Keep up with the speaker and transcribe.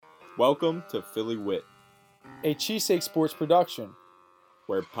Welcome to Philly Wit, a Cheesesteak Sports production.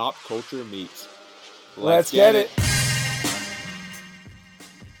 where pop culture meets. Let's get it.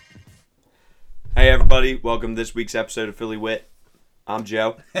 Hey everybody, welcome to this week's episode of Philly Wit. I'm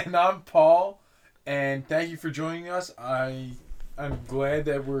Joe. And I'm Paul, and thank you for joining us. I'm glad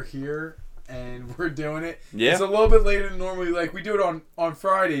that we're here and we're doing it. Yeah. It's a little bit later than normally. Like, we do it on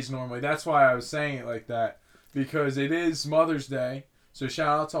Fridays normally. That's why I was saying it like that, because it is Mother's Day. So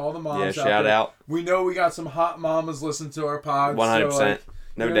shout out to all the moms out shout there. out. We know we got some hot mamas listening to our pod. 100%. So,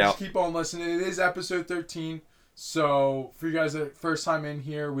 No doubt. doubt. Just keep on listening. It is episode 13. So for you guys that first time in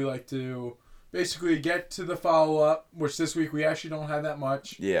here, we like to basically get to the follow-up, which this week we actually don't have that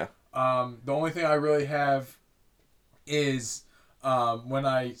much. Yeah. The only thing I really have is when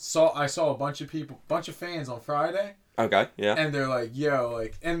I saw a bunch of fans on Friday. Okay, yeah. And they're like, yo,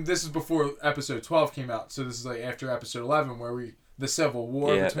 like, and this is before episode 12 came out, so this is like after episode 11 where the Civil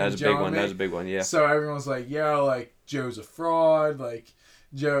War Yeah, between that was a Joe big and one. me. That was a big one, yeah. So everyone's like, yo, like, Joe's a fraud, like,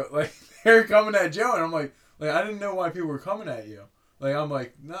 Joe, like, they're coming at Joe, and I'm like, I didn't know why people were coming at you. Like, I'm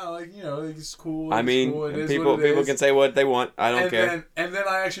like, no, like, you know, like, it's cool. Like, I mean, cool. It is people what it is. can say what they want. I don't care. And then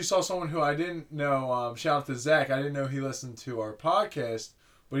I actually saw someone who I didn't know, shout out to Zach, I didn't know he listened to our podcast,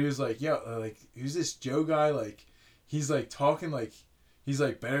 but he was like, yo, like, who's this Joe guy? Like, he's, like, talking, like, he's,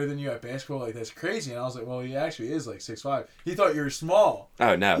 like, better than you at basketball. Like, that's crazy. And I was like, well, he actually is, like, 6'5". He thought you were small.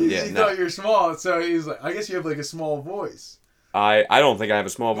 Oh, no. He No. thought you were small. So he's like, I guess you have, like, a small voice. I don't think I have a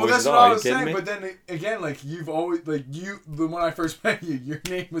small voice that's at what all. I Are you was kidding saying. me? But then, again, like, you've always, like, when I first met you, your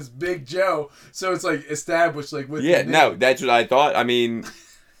name was Big Joe. So it's, like, established, like, with Yeah, the name. no, that's what I thought. I mean,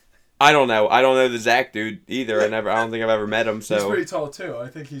 I don't know. I don't know the Zach dude either. I don't think I've ever met him, so. He's pretty tall, too. I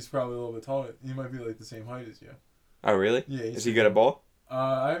think he's probably a little bit taller. He might be, like, the same height as you. Oh, really? Yeah. Is he good at ball?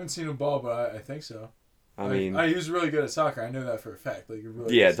 I haven't seen him ball, but I think so. I mean, he was really good at soccer. I know that for a fact. Like,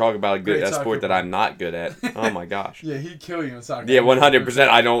 really yeah, talk about great a soccer sport that player. I'm not good at. Oh my gosh. Yeah, he'd kill you in soccer. Yeah, 100%.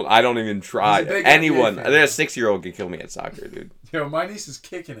 I don't even try. He's a big Anyone, NBA fan. there's a 6-year-old could kill me at soccer, dude. Yo, my niece is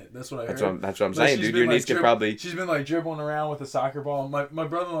kicking it. That's what I heard. That's what I'm Like, saying, she's dude. been, Your like, niece could probably. She's been like dribbling around with a soccer ball. My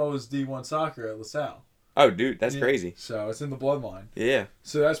brother-in-law was D1 soccer at LaSalle. Oh, dude, that's Yeah. crazy. So it's in the bloodline. Yeah.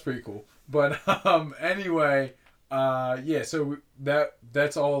 So that's pretty cool. But anyway, yeah. So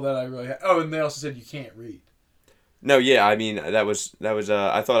that's all that I really. Oh, and they also said you can't read. No, yeah. I mean, that was.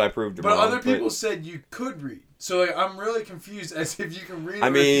 I thought I proved it But wrong. other people said you could read. So like, I'm really confused as if you can read. I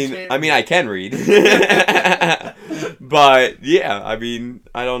or if you mean, can't I can read. But yeah, I mean,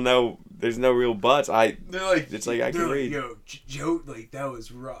 I don't know. There's no real buts. They're like, It's like I can read. Yo, Joe, like that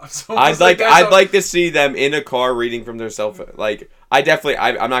was rough. So I'd it's I'd like to see them in a car reading from their cell phone. Like, I'm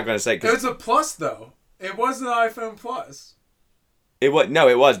not gonna say It was a Plus though. It was an iPhone Plus. it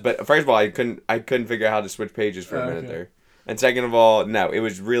was. But first of all, I couldn't figure out how to switch pages for a minute there. And second of all, no, it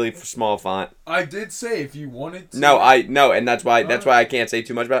was really small font. I did say if you wanted to. No, and that's why I can't say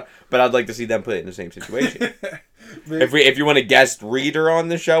too much about it, but I'd like to see them put it in the same situation. If you want a guest reader on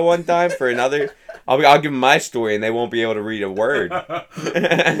the show one time for another, I'll give them my story and they won't be able to read a word.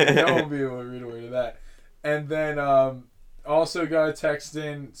 They won't be able to read a word of that. And then also got a text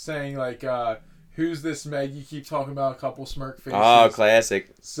in saying like, who's this Meg? You keep talking about a couple smirk faces. Oh,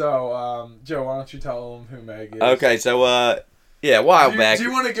 classic. So, Joe, why don't you tell them who Meg is? Okay, so yeah, a while back. Do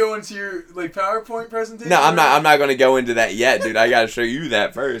you want to go into your like PowerPoint presentation? No, I'm not going to go into that yet, dude. I got to show you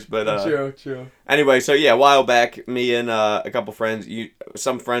that first. But True. Anyway, so yeah, a while back, me and a couple friends,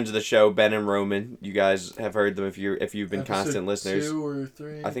 some friends of the show, Ben and Roman. You guys have heard them if you've been Episode constant listeners. 2 or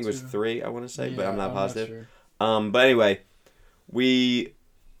 3. I think it was 3. I want to say, but I'm not positive. Sure. But anyway, we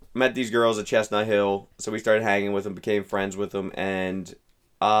met these girls at Chestnut Hill, so we started hanging with them, became friends with them, and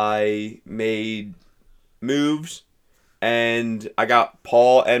I made moves. And I got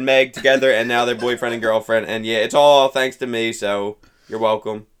Paul and Meg together, and now they're boyfriend and girlfriend. And yeah, it's all thanks to me, so you're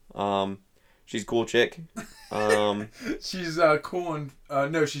welcome. She's a cool chick. She's cool and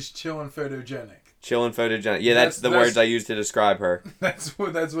no, she's chill and photogenic. Chill and photogenic. Yeah, that's the words I use to describe her. That's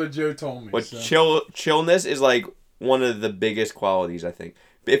what Joe told me. But so. chillness is like one of the biggest qualities, I think.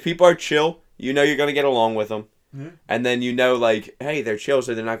 If people are chill, you know you're gonna get along with them. Yeah. And then you know, like, hey, they're chill,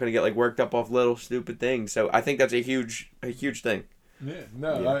 so they're not going to get, like, worked up off little stupid things. So I think that's a huge thing. Yeah,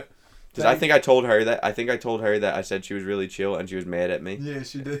 no, yeah. Because I think I told her that I said she was really chill, and she was mad at me. Yeah,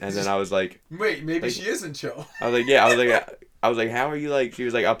 she did. And then I was like... Wait, maybe like, she isn't chill. I was like, yeah, I was like, how are you, like... She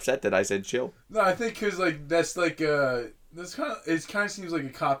was, like, upset that I said chill. No, I think because, like, that's, like, it kind of seems like a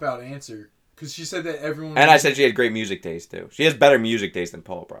cop-out answer. Because she said that everyone... And I said she had great music taste, too. She has better music taste than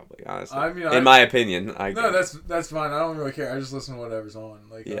Paul, probably, honestly. I mean, in my opinion. No, that's fine. I don't really care. I just listen to whatever's on.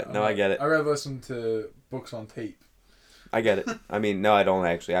 Like, yeah, I get it. I'd rather listen to books on tape. I get it. I mean, no, I don't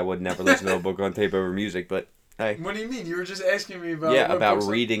actually. I would never listen to a book on tape over music, but hey. What do you mean? You were just asking me about... Yeah, what about books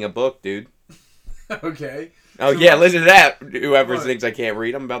reading a book, dude. Okay. Oh So yeah, what- listen to that. Whoever What? thinks I can't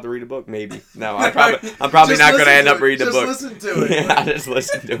read, I'm about to read a book. Maybe. No, I'm probably Just not going listen to end to up it. reading a book. Just listen to it. Yeah, I just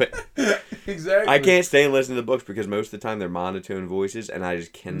listen to it. Exactly. I can't stand listening to books because most of the time they're monotone voices, and I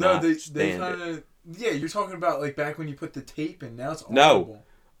just No, cannot they stand kind it. of... Yeah, you're talking about like back when you put the tape in. Now it's No. audible.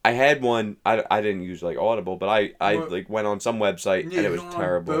 I had one. I didn't use like Audible, but I What? like went on some website Yeah, and it you're was going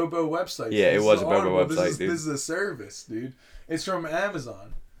terrible. on Bobo website. Yeah, it This was is a Bobo Audible. website, dude. This is a service, dude. It's from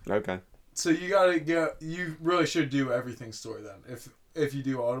Amazon. Okay. So you gotta get. You really should do everything store then. If you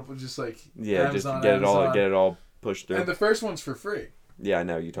do Audible, just like Yeah, Amazon, just Amazon. get it all pushed through. And the first one's for free. Yeah, I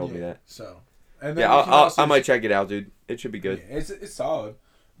know you told me Yeah, that. So, and then Yeah, you can also I might check it out, dude. It should be good. Yeah, it's solid,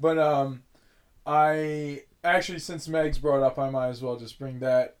 but I actually, since Meg's brought up, I might as well just bring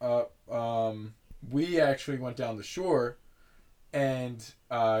that up. We actually went down the shore, and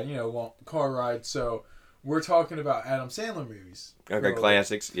long car ride. So we're talking about Adam Sandler movies. Okay,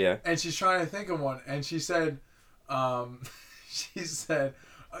 classics. Yeah. And she's trying to think of one, and she said, she said,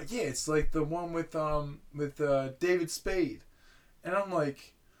 yeah, it's like the one with David Spade, and I'm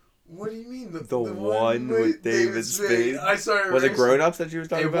like, what do you mean The one with David Spade? I started. Was it racing. Grown Ups that you was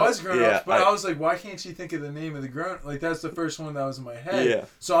talking It about? was Grown Yeah, Ups, but I was like, why can't she think of the name of the grown? Like that's the first one that was in my head. Yeah.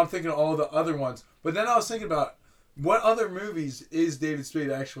 So I'm thinking of all the other ones, but then I was thinking about what other movies is David Spade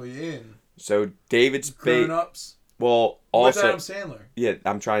actually in? So David Spade. Grown Ups. Well, With also Adam Sandler. yeah,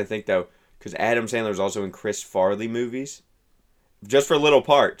 I'm trying to think though, because Adam Sandler's also in Chris Farley movies, just for little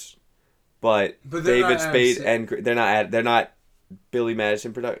parts. But But they're not David Adam Spade Sandler. they're not Billy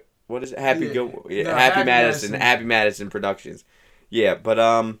Madison product. What is it? Happy Yeah. Go No, Happy Happy Madison. Madison. Happy Madison Productions. Yeah, but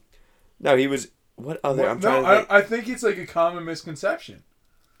no, he was what other? I'm trying to think. I think it's like a common misconception.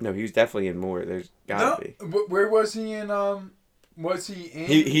 No, he was definitely in more. There's gotta be. Where was he in? Was he in?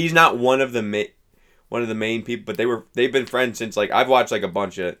 He's not one of the main people, but they've been friends since like I've watched like a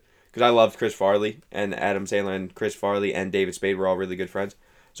bunch of because I loved Chris Farley and Adam Sandler and Chris Farley and David Spade were all really good friends.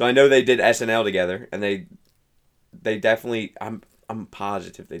 So I know they did SNL together and they definitely I'm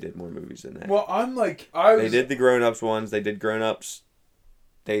positive they did more movies than that. Well, I'm like They did the Grown Ups ones. They did Grown Ups.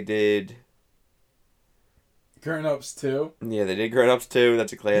 They did. Grown Ups too. Yeah, they did Grown Ups too.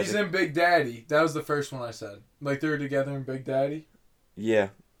 That's a classic. He's in Big Daddy. That was the first one I said. Like they were together in Big Daddy. Yeah.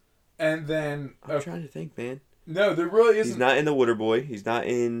 And then I'm trying to think, man. no, there really isn't. He's not in The Waterboy. He's not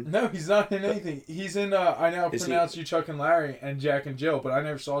in. No, he's not in anything. He's in I Now Is Pronounce You Chuck and Larry and Jack and Jill, but I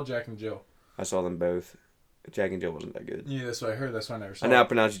never saw Jack and Jill. I saw them both. Jack and Jill wasn't that good. Yeah, that's what I heard. That's why I never saw I Now it.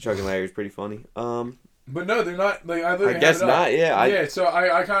 Pronounce You Chuck and Larry is pretty funny. But no, they're not. Like I literally I guess have it up. not. Yeah, Yeah, so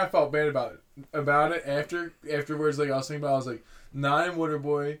I kind of felt bad about it afterwards. Like I was thinking about, I was like, not in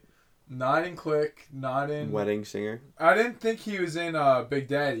Waterboy, not in Click, not in Wedding Singer. I didn't think he was in Big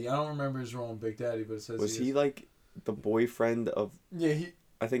Daddy. I don't remember his role in Big Daddy, but it says Was he he is. like the boyfriend of? Yeah, he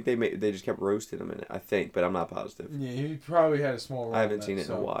I think they just kept roasting him in it. I think, but I'm not positive. he probably had a small role. I haven't in seen that, it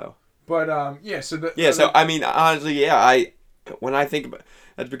in so. a while. But yeah, so Yeah, so I mean, honestly, yeah, when I think about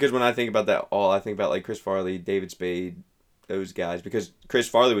that's because when I think about that I think about like Chris Farley, David Spade, those guys because Chris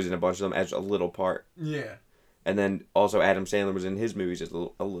Farley was in a bunch of them as a little part, yeah. and then also Adam Sandler was in his movies as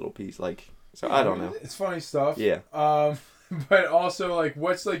a little piece. Like, so I don't know. It's funny stuff. Yeah. But also like,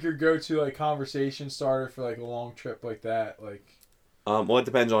 what's like your go-to like conversation starter for like a long trip like that? Like, Well, it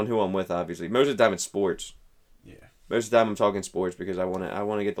depends on who I'm with. Obviously, most of the time it's sports. yeah. Most of the time I'm talking sports because I want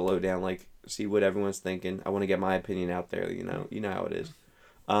to get the lowdown, like see what everyone's thinking. I want to get my opinion out there. You know how it is.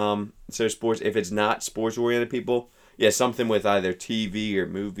 So sports. If it's not sports oriented people, yeah, something with either TV or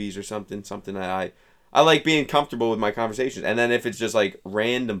movies or something that I like being comfortable with my conversations. And then if it's just like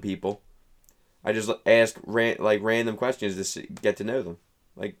random people, I just ask random questions to get to know them.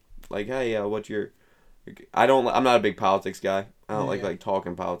 Like hey, what's your? I'm not a big politics guy. I don't like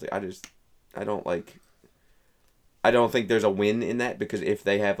talking politics. I don't think there's a win in that because if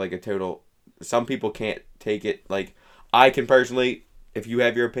they have like a total, some people can't take it. Like I can personally, if you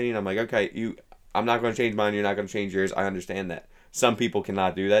have your opinion, I'm like, okay, I'm not going to change mine. You're not going to change yours. I understand that. Some people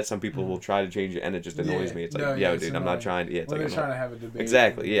cannot do that. Some people will try to change it, and it just annoys me. It's like, dude, I'm not trying to. Yeah, it's when like they're trying to have a debate.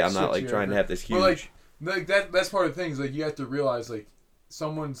 exactly. Yeah, I'm not switch like you trying to over. have this huge. But like that's part of the things. Like you have to realize like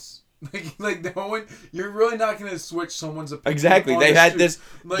someone's like no one. You're really not gonna switch someone's opinion. Exactly. on They the had street. this.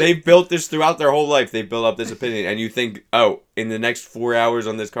 Like, They've built this throughout their whole life. They've built up this opinion, and you think, oh, in the next 4 hours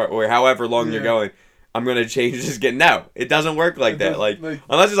on this car, or however long you're going, I'm gonna change this again. No, it doesn't work like that. Like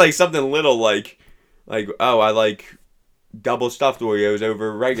unless it's like something little, like oh, I like double stuffed Oreos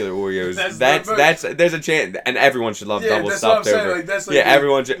over regular Oreos. That's There's a chance, and everyone should love double that's what I'm stuffed saying. over. Like, that's like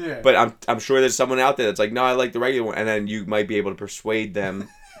Everyone should. Yeah. But I'm sure there's someone out there that's like, no, I like the regular one, and then you might be able to persuade them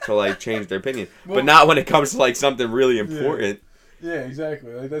to like change their opinion, but not when it comes to like something really important. Yeah,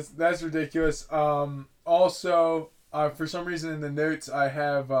 exactly. Like that's ridiculous. Also, for some reason in the notes I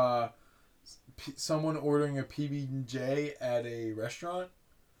have someone ordering a PB&J at a restaurant.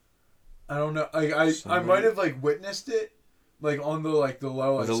 I don't know. I might have like witnessed it, like on the low. Like,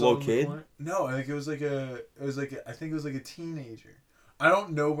 was it a little kid? No, I think I think it was like a teenager. I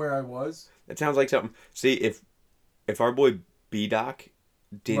don't know where I was. That sounds like something. See, if our boy B-Doc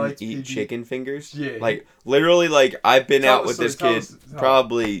didn't Liked eat PB. chicken fingers, Yeah. like literally, like I've been Tell out the with this story, kid tell us.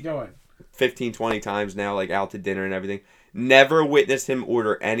 probably Go on. 15, 20 times now, like out to dinner and everything. Never witnessed him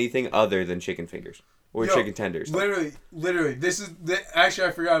order anything other than chicken fingers or chicken tenders. Literally, actually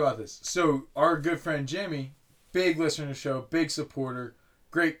I forgot about this. So our good friend Jimmy, big listener to the show, big supporter,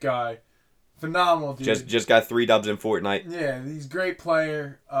 great guy, phenomenal dude. Just got 3 dubs in Fortnite. Yeah, he's a great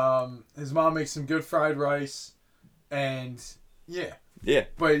player. His mom makes some good fried rice, and yeah. Yeah.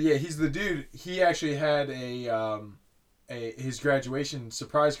 But yeah, he's the dude. He actually had his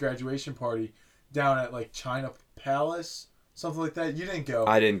surprise graduation party down at like China Palace, something like that. You didn't go.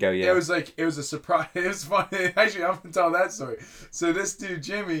 I didn't go yet. It was a surprise. It was funny. Actually, I'm gonna tell that story. So this dude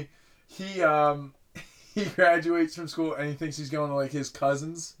Jimmy, he graduates from school and he thinks he's going to like his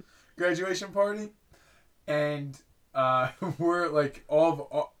cousin's graduation party, and we're like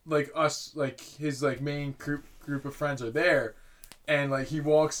like us, like his like main group of friends are there, and like he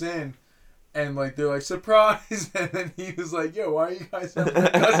walks in. And, like, they're like, surprise! And then he was like, yo, why are you guys having my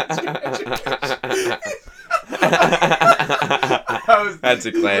cousin's graduation? That's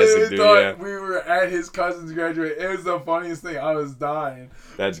a classic, dude, yeah. We were at his cousin's graduation. It was the funniest thing. I was dying.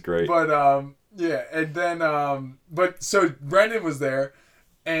 That's great. But, yeah. And then, so Brendan was there.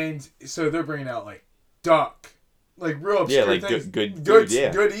 And so they're bringing out, like, duck. Like, real obscure like things. good food,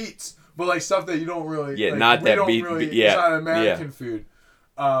 yeah. Good eats. But, like, stuff that you don't really... Yeah, like, not that It's not American food.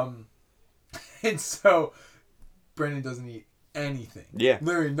 And so, Brendan doesn't eat anything. Yeah.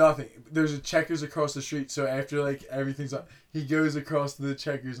 Literally nothing. There's a Checkers across the street, so after, like, everything's up, he goes across to the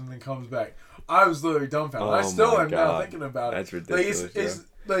Checkers and then comes back. I was literally dumbfounded. I still am now thinking about it. That's ridiculous. Like, it's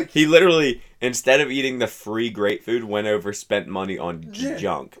like... He literally, instead of eating the free great food, went over, spent money on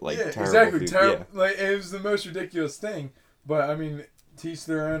junk. Like, terrible exactly. food. Terrible. Yeah. Like, it was the most ridiculous thing. But, I mean, teach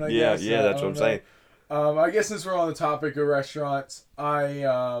their own, I guess. Yeah, that's what I'm saying. I guess since we're on the topic of restaurants, I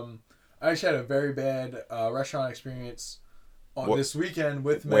actually had a very bad restaurant experience this weekend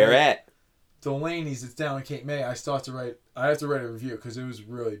with me. Where at? Delaney's. It's down in Cape May. I have to write a review because it was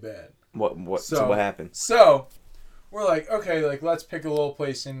really bad. So what happened? So we're like, okay, like let's pick a little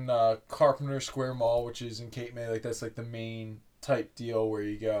place in Carpenter Square Mall, which is in Cape May. Like that's like the main type deal where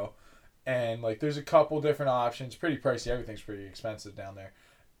you go, and like there's a couple different options. Pretty pricey. Everything's pretty expensive down there,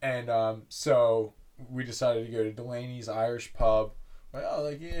 and so we decided to go to Delaney's Irish Pub. Like, oh,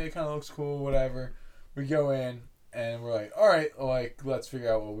 like, yeah, it kind of looks cool, whatever. We go in, and we're like, all right, like, let's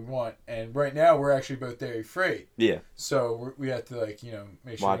figure out what we want. And right now, we're actually both dairy free. Yeah. So we have to, like, you know,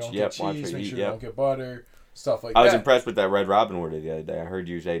 make sure we don't get cheese, make sure we don't get butter, stuff like that. I was impressed with that Red Robin order the other day. I heard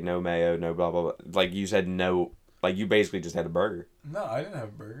you say no mayo, no blah, blah, blah. Like, you said no, like, you basically just had a burger. No, I didn't have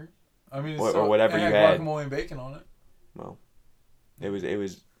a burger. I mean, or whatever you had. It had guacamole and bacon on it. Well, it was...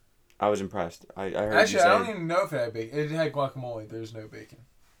 I was impressed. I heard actually, you say... I don't even know if it had bacon. It had guacamole. There's no bacon.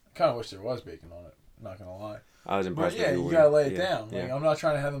 I kind of wish there was bacon on it. I'm not gonna lie. I was impressed. But yeah, you gotta lay it down. Like, I'm not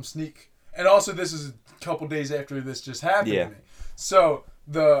trying to have them sneak. And also, this is a couple days after this just happened to me. So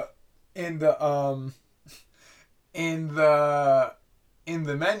in the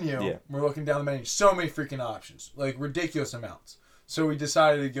menu, we're looking down the menu. So many freaking options, like ridiculous amounts. So we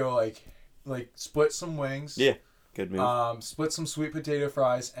decided to go like split some wings. Yeah. Good move. Split some sweet potato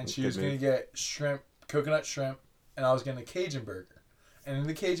fries, and she was going to get shrimp, coconut shrimp, and I was getting a Cajun burger. And in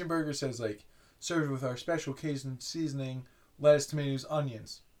the Cajun burger says, like, served with our special Cajun seasoning, lettuce, tomatoes,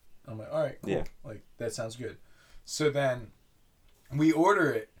 onions. I'm like, all right, cool. Yeah. Like, that sounds good. So then we order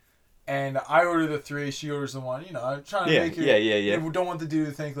it, and I order the 3, she orders the 1. You know, I'm trying to make it... Yeah. We don't want the dude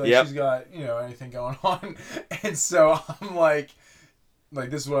to think, like, she's got, you know, anything going on. And so I'm like,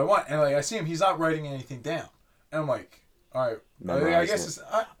 this is what I want. And, like, I see him, he's not writing anything down. And I'm like, all right. I guess it's...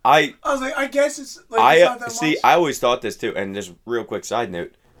 I was like, I guess it's... Like, it's not that much. I always thought this too, and just real quick side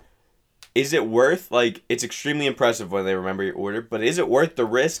note. Is it worth, like, it's extremely impressive when they remember your order, but is it worth the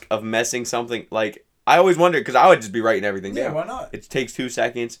risk of messing something, like, I always wondered, because I would just be writing everything down. Yeah, why not? It takes 2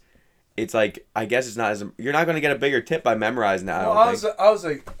 seconds. It's like, I guess it's not as... You're not going to get a bigger tip by memorizing that, I was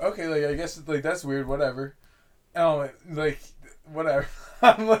like, okay, like, I guess, like, that's weird, whatever. And I'm like, whatever.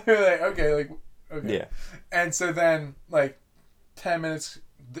 I'm literally like, okay. Yeah. And so then, 10 minutes,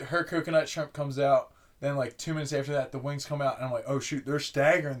 her coconut shrimp comes out. Then, 2 minutes after that, the wings come out. And I'm like, oh, shoot, they're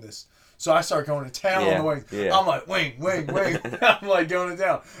staggering this. So I start going to town on the wings. Yeah. I'm like, wing. I'm going to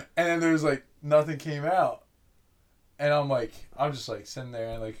town. And then there's nothing came out. And I'm just sitting there.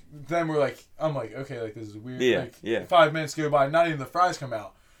 And then I'm like, okay, this is weird. Yeah. 5 minutes go by, not even the fries come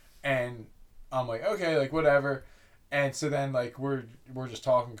out. And I'm like, okay, whatever. And so then we're just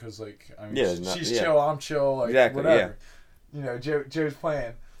talking because she's chill, I'm chill, exactly, whatever. Joe's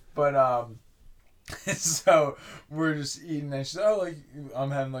playing. But so we're just eating, and she's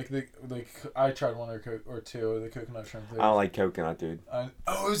I'm having I tried one or two of the coconut shrimp. I don't like coconut, dude. Oh,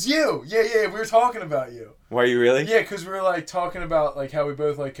 it was you. Yeah. We were talking about you. Were you really? Yeah, because we were talking about how we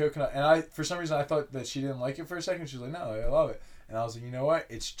both like coconut, and for some reason I thought that she didn't like it for a second. She was like, no, I love it. And I was like, you know what?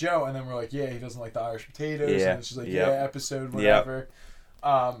 It's Joe. And then we're like, yeah, he doesn't like the Irish potatoes. Yeah. And she's like, Yep. yeah, episode, whatever.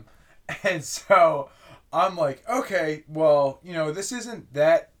 Yep. And so I'm like, okay, well, this isn't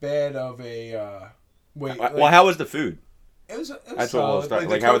that bad of a wait. Well, how was the food? It was That's solid. what we'll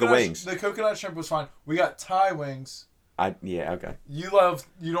start. How were the wings? The coconut shrimp was fine. We got Thai wings. Okay. You don't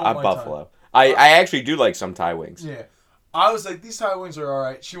like buffalo. Thai. I actually do like some Thai wings. Yeah. I was like, these Thai wings are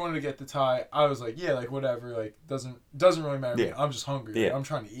alright. She wanted to get the Thai. I was like, yeah, whatever. Doesn't really matter to me. I'm just hungry. Yeah. I'm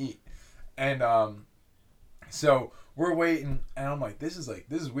trying to eat. And so we're waiting, and I'm like, this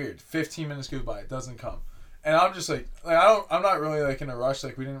is weird. 15 minutes go by, it doesn't come. And I'm just I'm not really in a rush. We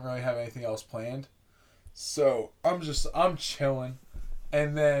didn't really have anything else planned. So I'm chilling.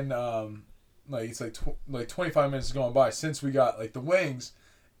 And then it's 25 minutes going by since we got the wings,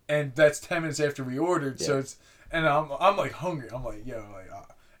 and that's 10 minutes after we ordered. Yeah. So it's. And I'm hungry. I'm like, yo,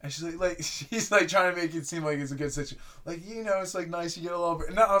 and she's trying to make it seem like it's a good situation. It's nice you get a little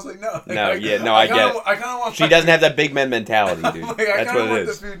bit. No, I was like, no. I get it. I kind of want. She doesn't have that big man mentality, dude. I That's what it want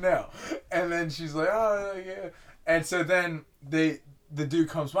is. The food now. And then she's like, oh yeah. And so then the dude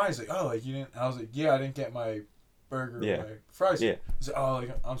comes by. He's like, oh, you didn't. I was like, yeah, I didn't get my burger, my fries. Yeah. He's like, oh,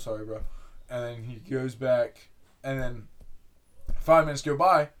 I'm sorry, bro. And then he goes back, and then 5 minutes go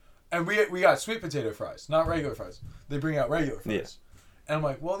by. And we got sweet potato fries, not regular fries. They bring out regular fries. Yeah. And I'm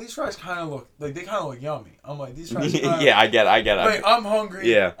like, well, these fries kind of look yummy. I'm like, these fries yeah, I get it. I'm hungry.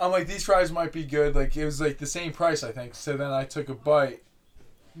 Yeah. I'm like, these fries might be good. It was the same price, I think. So then I took a bite.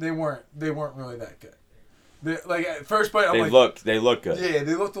 They weren't really that good. At first bite, they look good. Yeah,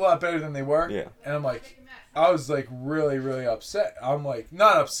 they looked a lot better than they were. Yeah. And I'm like, I was really, really upset. I'm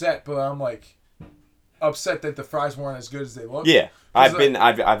not upset, but I'm upset that the fries weren't as good as they looked. Yeah. I've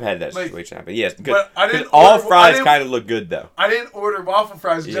had that situation happen. Yes, good. But I didn't all fries kind of look good though. I didn't order waffle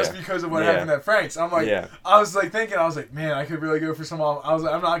fries just because of what happened at Frank's. I'm like, I was thinking, man, I could really go for some. I was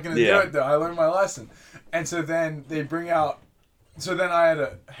like, I'm not gonna do it though. I learned my lesson. And so then they bring out. So then I had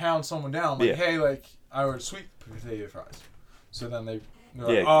to hound someone down. I'm like, hey, I ordered sweet potato fries. So then they're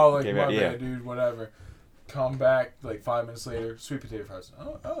like, oh, my bad, dude, whatever. Come back 5 minutes later, sweet potato fries.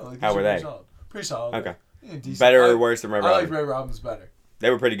 How were they? Solid. Pretty solid. Okay. Yeah, decent. Better or worse than Red Robin? I like Red Robin's better.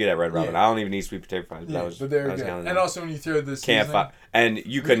 They were pretty good at Red Robin. Yeah. I don't even eat sweet potato fries. But they were good. And also when you throw this campfire, and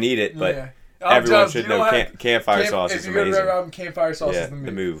you couldn't eat it, but everyone should know campfire sauce is amazing. If you go to Red Robin, campfire sauce is the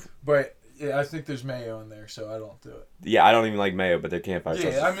move. But I think there's mayo in there, so I don't do it. Yeah, I don't even like mayo, but their campfire sauce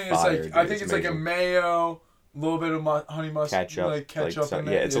is fire, I think it's a mayo, a little bit of honey mustard, ketchup in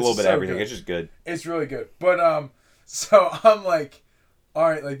there. Yeah, it's a little bit of everything. Good. It's just good. It's really good. But so I'm like, all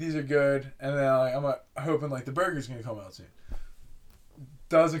right, these are good, and then I'm hoping the burger's gonna come out soon.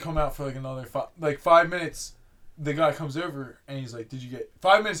 Doesn't come out for another 5 minutes. The guy comes over and he's like, "Did you get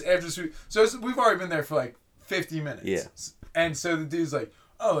 5 minutes after the sweet?" So we've already been there for 50 minutes. Yeah. And so the dude's like,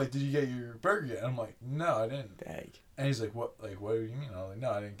 "Oh, did you get your burger yet?" And I'm like, "No, I didn't." Dang. And he's like, "What? What do you mean?" I'm like,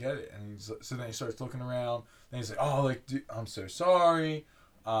 "No, I didn't get it." And so then he starts looking around. Then he's like, "Oh, dude, I'm so sorry."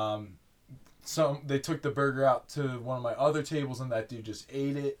 They took the burger out to one of my other tables, and that dude just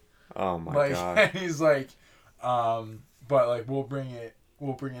ate it. Oh my god! And he's like, but we'll bring it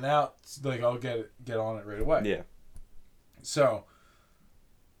out. I'll get on it right away. Yeah. So,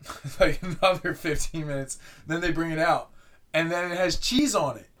 another 15 minutes. Then they bring it out, and then it has cheese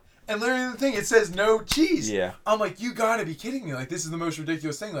on it. And literally the thing, it says no cheese. Yeah. I'm like, you gotta be kidding me! This is the most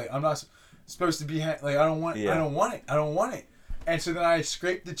ridiculous thing. I'm not supposed to be I don't want it. And so then I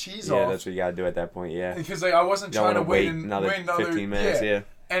scraped the cheese off. Yeah, that's what you gotta do at that point. Yeah. Because I wasn't trying to wait another 15 minutes. Yeah.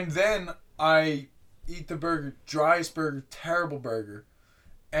 And then I eat the burger, driest burger, terrible burger,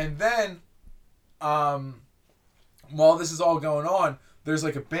 and then, while this is all going on, there's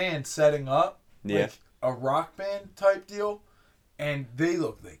a band setting up, a rock band type deal, and they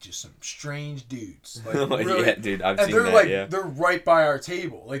look like just some strange dudes. Like, really, yeah, dude, I've and seen they're that. like Yeah. they're right by our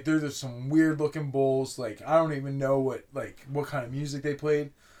table. Like they're just some weird looking bowls. Like I don't even know what kind of music they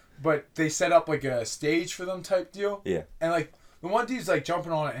played, but they set up like a stage for them type deal. Yeah. And like the one dude's like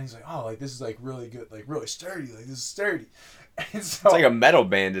jumping on it and he's like, oh, like this is like really good, like really sturdy. Like this is sturdy. And so It's like a metal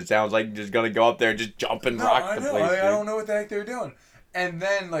band. It sounds like you're just gonna go up there and just jump and rock I the know. place. I don't know what the heck they're doing. And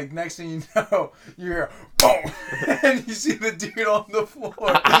then, like, next thing you know, you hear boom, and you see the dude on the floor.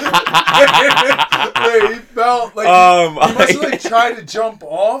 Like, he felt like he must have like tried to jump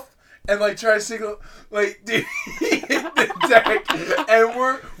off and like try to signal. Like, dude, he hit the deck, and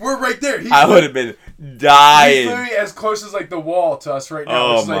we're right there. I would have been dying. He's literally as close as like the wall to us right now.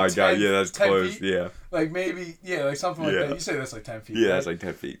 Oh which is, my like, god, 10 yeah, that's 10 close. feet. Yeah. Like maybe, yeah, like something like Yeah. that. You say that's like 10 feet. Yeah, right? that's like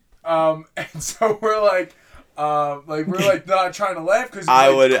 10 feet. And so we're like not trying to laugh because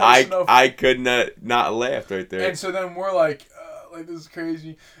I could not laugh right there. And so then we're like this is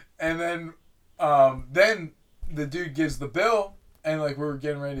crazy, and then the dude gives the bill, and like we're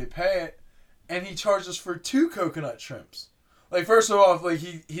getting ready to pay it, and he charged us for 2 coconut shrimps. Like first of all, like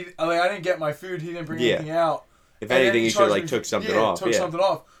he like I didn't get my food, he didn't bring anything out. If And then anything, he you should have charged like me took for- something off. Took something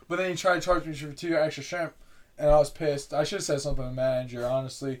off. But then he tried to charge me for 2 extra shrimp, and I was pissed. I should have said something to the manager,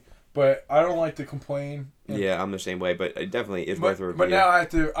 honestly. But I don't like to complain. Yeah, I'm the same way, but it definitely is worth a review. But now I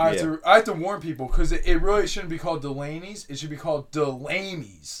have to warn people because it really shouldn't be called Delaney's. It should be called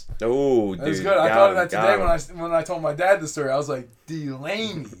Delaney's. Oh, dude. That's good. I thought of that today when I told my dad the story. I was like,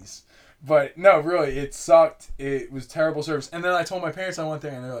 Delaney's. But no, really, it sucked. It was terrible service. And then I told my parents I went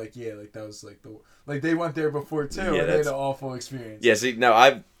there, and they're like, yeah, like that was like they went there before too, and they had an awful experience. Yeah, see,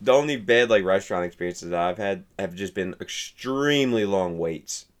 no, the only bad like restaurant experiences that I've had have just been extremely long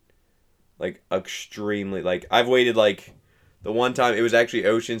waits. Like extremely, like I've waited like the one time it was actually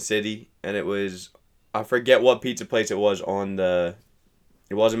Ocean City, and it was I forget what pizza place it was on the.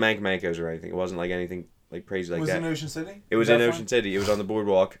 It wasn't Manco's or anything. It wasn't like anything like crazy like Was that. it in Ocean City? It was in Ocean City. It was on the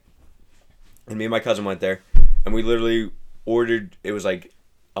boardwalk. And me and my cousin went there, and we literally ordered. It was like,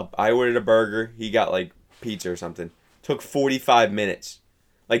 I ordered a burger. He got like pizza or something. Took 45 minutes,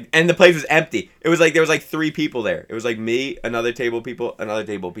 like, and the place was empty. It was like there was like 3 people there. It was like me, another table of people,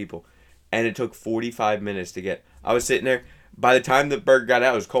 and it took 45 minutes to get. I was sitting there. By the time the burger got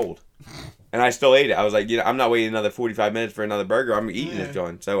out, it was cold, and I still ate it. I was like, I'm not waiting another 45 minutes for another burger. I'm eating this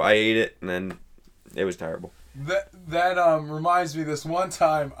joint. So I ate it, and then it was terrible. That reminds me, this one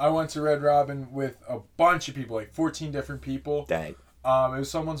time I went to Red Robin with a bunch of people, like 14 different people. Dang. It was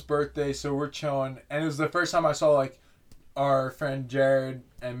someone's birthday, so we're chilling, and it was the first time I saw like our friend Jared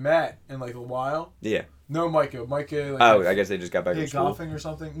and Matt in like a while. Yeah. No, Micah. Like, I guess they just got back from school. golfing or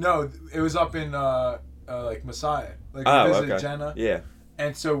something. No, it was up in like Messiah. Like we visited Jenna. Yeah.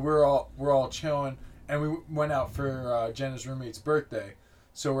 And so we're all chilling, and we went out for Jenna's roommate's birthday.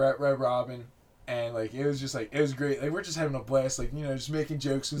 So we're at Red Robin. And, like, it was just, like, it was great. Like, we're just having a blast, like, you know, just making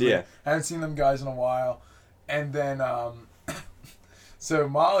jokes. Cause, like, I haven't seen them guys in a while. And then, so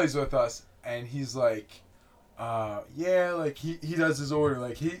Molly's with us, and he's like, yeah, like, he does his order.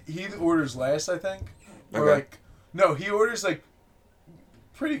 Like, he orders last, I think. Or, like, no, he orders, like,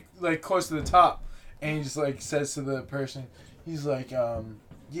 pretty, like, close to the top. And he just, like, says to the person, he's like,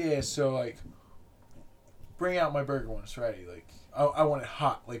 yeah, so, like, bring out my burger when it's ready. Like, I want it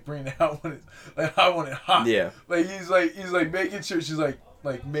hot. Like, bring it out when it's, like, I want it hot. Yeah. Like, he's like making sure, she's like,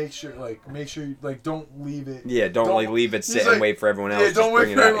 make sure, you, like, don't leave it. Yeah, don't like leave it sit and wait for everyone else. Yeah, don't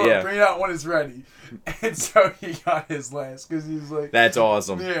wait for everyone. Yeah. Bring it out when it's ready. And so he got his last because he's like, that's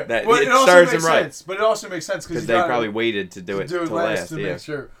awesome. Yeah, that but it also serves makes him right. sense. But it also makes sense because they probably waited to do it to last. To make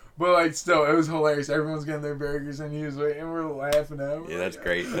sure. But like, still, it was hilarious. Everyone's getting their burgers, and he was waiting. And we're laughing at him. Yeah, that's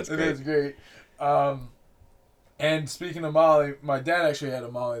great. That's great. That's great. And speaking of Molly, my dad actually had a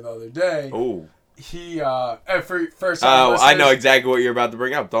Molly the other day. Oh. He first time. Oh, I know exactly what you're about to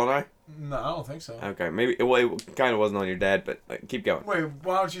bring up, don't I? No, I don't think so. Okay, maybe it kind of wasn't on your dad, but keep going. Wait,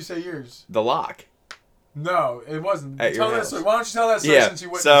 why don't you say yours? The lock. No, it wasn't. At Tell your that house. story. Why don't you tell that story Yeah. since you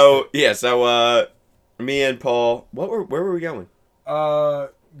witnessed So me and Paul, where were we going?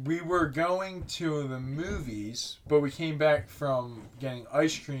 we were going to the movies, but we came back from getting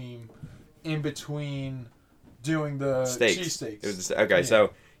ice cream in between doing the cheesesteaks. It was okay.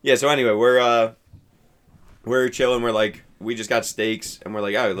 Yeah. So anyway, we're chilling. We're like, we just got steaks, and we're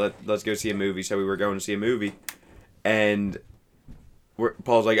like, oh, let's go see a movie. So we were going to see a movie, and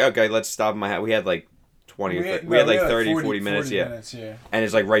Paul's like, okay, let's stop in my house. We had like 20 we had like 30, 40 minutes, 40 yeah. minutes, yeah. And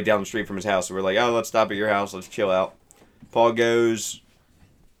it's like right down the street from his house. So we're like, oh, let's stop at your house. Let's chill out. Paul goes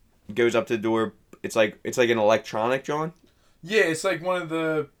up to the door. It's like an electronic, John. Yeah, it's like one of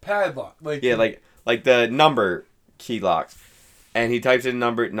the padlock. Like the number key locks. And he types in a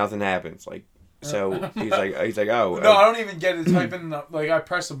number, nothing happens. Like, so he's like, oh. No, I don't even get to type in. Like, I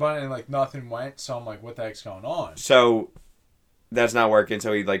pressed the button and like nothing went. So I'm like, what the heck's going on? So that's not working.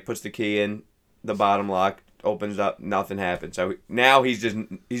 So he like puts the key in the bottom lock, opens up, nothing happens. So now he's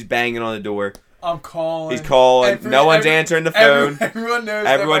banging on the door. I'm calling. He's calling. No one's answering the phone. Everyone knows.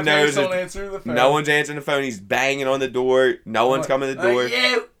 Everyone knows. Don't answer the phone. No one's answering the phone. He's banging on the door. No one's coming to the door.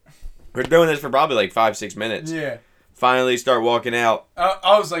 Yeah. We're doing this for probably like 5-6 minutes. Yeah. Finally, start walking out.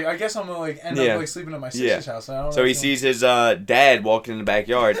 I was like, I guess I'm gonna like end up like sleeping at my sister's house. I don't so know he sees his dad walking in the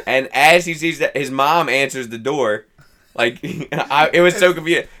backyard, and as he sees that, his mom answers the door. Like, it was so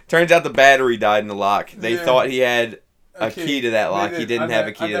confusing. Turns out the battery died in the lock. They thought he had a key to that lock. He didn't have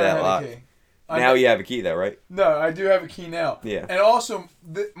a key to that lock. Now you have a key, though, right? No, I do have a key now. Yeah. And also,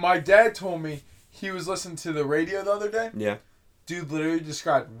 my dad told me he was listening to the radio the other day. Yeah. Dude literally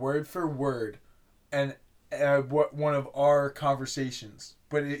described word for word and what one of our conversations.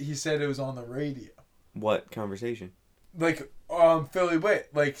 But he said it was on the radio. What conversation? Like, Philly Witt.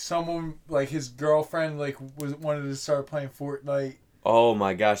 Like, someone, like, his girlfriend, like, wanted to start playing Fortnite. Oh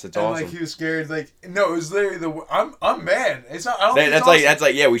my gosh, that's awesome. Like, he was scared. Like, no, it was literally I'm mad. It's not. I don't. That's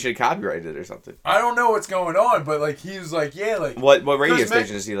like yeah, we should copyright it or something. I don't know what's going on, but like he was like, yeah, like. What radio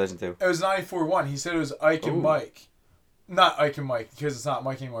station does he listen to? It was 94.1. He said it was Ike and Mike, not Ike and Mike because it's not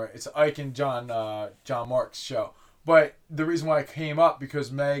Mike anymore. It's Ike and John Mark's show. But the reason why I came up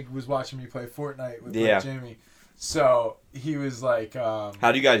because Meg was watching me play Fortnite with Jimmy, so he was like,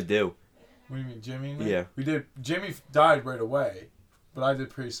 "How do you guys do?" What do you mean, Jimmy? Yeah, we did. Jimmy died right away. But I did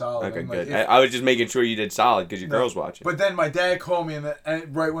pretty solid. Okay, and good. I was just making sure you did solid because your girl's watching. But then my dad called me and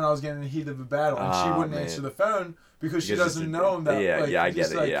right when I was getting in the heat of the battle, and she wouldn't answer the phone because she doesn't know that. I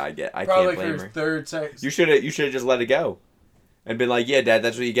get it. Like, I get. I probably can't blame her her. Third text. You should have just let it go, and been like, "Yeah, Dad,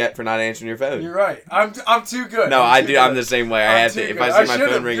 that's what you get for not answering your phone." You're right. I'm too good. No, I do. I'm the same way. I have to. If I see my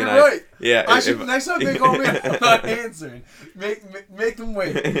phone ringing, you're right. Yeah. I should. Next time they call me, I'm not answering. Make them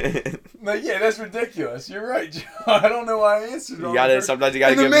wait. Like, yeah, that's ridiculous. You're right, Joe. I don't know why I answered. Sometimes you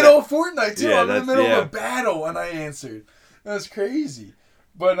gotta in the middle of Fortnite too. I'm in the middle of a battle and I answered. That's crazy.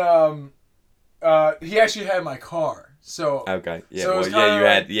 But he actually had my car. So okay, yeah, so you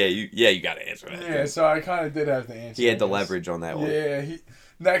gotta answer that. Yeah, so I kind of did have to answer. He had the leverage on that one. Yeah,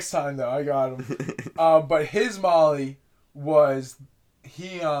 next time though, I got him. But his Molly was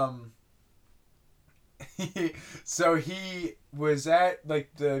so he was at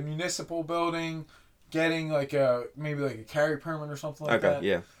like the municipal building getting like maybe a carry permit or something like that. Okay,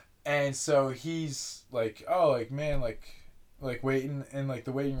 yeah. And so he's like, oh, like man, like waiting in like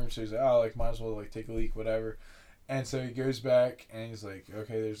the waiting room. So he's like, oh, like might as well like take a leak, whatever. And so he goes back and he's like,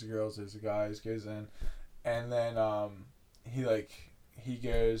 okay, there's the girls, there's the guys. Goes in, and then he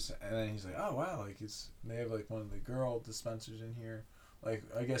goes and then he's like, oh wow, like they have like one of the girl dispensers in here. Like,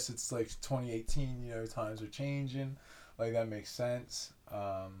 I guess it's like 2018, you know, times are changing. Like, that makes sense.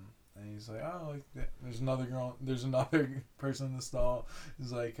 And he's like, oh, like, there's another person in the stall.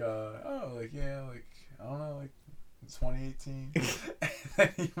 He's like, oh, like, yeah, like, I don't know, like, it's 2018. And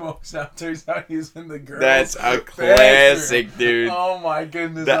then he walks out, turns out he's in the girl's That's a classic, bathroom. dude. Oh, my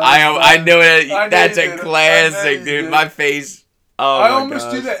goodness. I knew it. That's a classic, dude. My face. Oh, I almost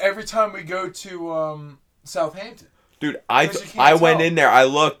do that every time we go to Southampton. Dude, I went in there. I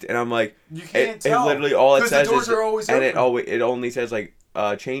looked, and I'm like, you can't tell. It literally all it says the doors is, are always and open. it only says like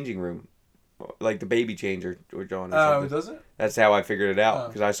changing room, like the baby changer or John. Oh, does it? That's how I figured it out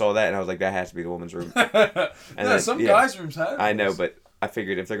because I saw that and I was like, that has to be the woman's room. And some guys' rooms have. I know, but I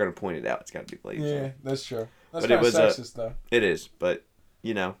figured if they're gonna point it out, it's got to be ladies. Yeah, that's true. That's kind of sexist, though. It is, but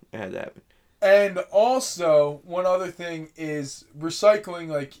you know, it had to happen. And also, one other thing is recycling.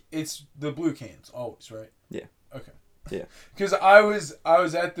 Like it's the blue cans always, right? Yeah. Okay. Yeah. Because I was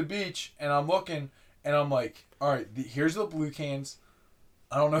at the beach and I'm looking and I'm like, all right, here's the blue cans.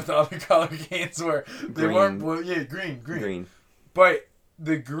 I don't know what the other color cans were. They weren't. Well, yeah, green. But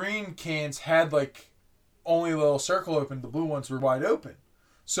the green cans had like only a little circle open. The blue ones were wide open.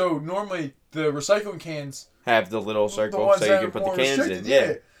 So normally the recycling cans have the little circle so you can put the cans in.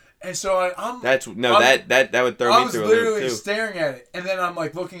 Yeah. And so that would throw me through a loop too. I was literally staring at it, and then I'm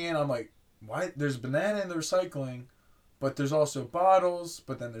like looking in. I'm like, why? There's banana in the recycling. But there's also bottles,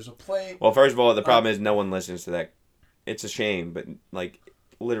 but then there's a plate. Well, first of all, the problem is no one listens to that. It's a shame, but like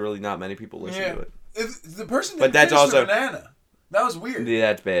literally not many people listen to it. The person didn't finish the banana. That was weird. Yeah,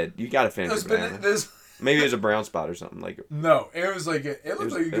 that's bad. You got to finish the banana. Maybe it was a brown spot or something like. No, it was like it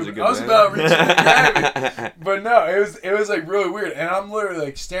looked like a good. I was about reaching to grab it, but no, it was like really weird, and I'm literally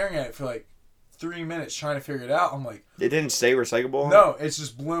like staring at it for like 3 minutes trying to figure it out. I'm like, it didn't say recyclable. No, it's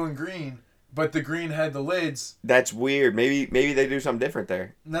just blue and green. but the green had the lids. That's weird. Maybe they do something different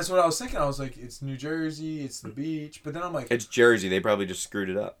there. And that's what I was thinking. I was like, it's New Jersey, it's the beach. But then I'm like, It's Jersey. They probably just screwed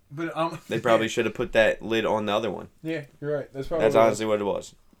it up. but They probably should have put that lid on the other one. Yeah, you're right. That's probably That's honestly what it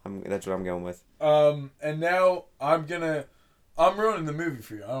was. That's what I'm going with. And now I'm ruining the movie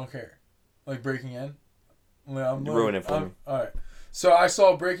for you. I don't care. Like Breaking In. Ruin it for me. Alright. So I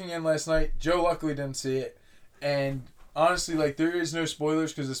saw Breaking In last night. Joe luckily didn't see it. And honestly, like, there is no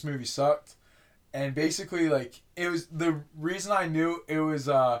spoilers because this movie sucked. And basically, like, it was the reason I knew it was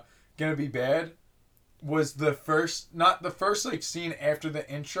gonna be bad was not the first like scene after the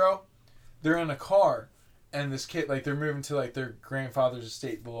intro. They're in a car, and this kid, like, they're moving to like their grandfather's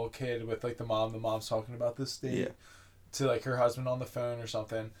estate. The little kid with like the mom's talking about this estate to like her husband on the phone or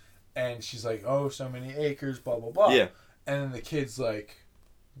something, and she's like, "Oh, so many acres, blah blah blah." Yeah. And then the kid's like,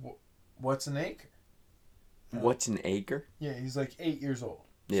 "What's an acre?" What's an acre? Yeah, he's like 8 years old.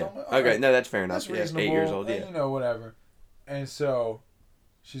 Yeah. So like, Okay. No, that's fair enough. That's Yeah, reasonable. 8 years old. And, Yeah. you know, whatever. And so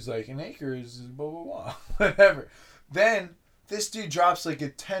she's like, an acre is blah, blah, blah. Whatever. Then this dude drops like a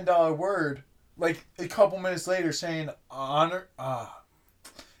 $10 word, like a couple minutes later saying, honor.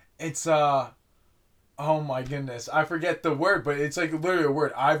 It's, oh my goodness. I forget the word, but it's like literally a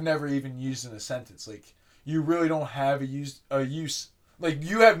word I've never even used in a sentence. Like, you really don't have a use. Like,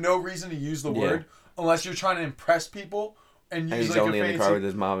 you have no reason to use the word unless you're trying to impress people. And he's like only a in the car with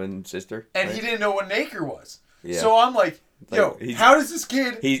his mom and sister. And right? he didn't know what an acre was. Yeah. So I'm like, yo, how does this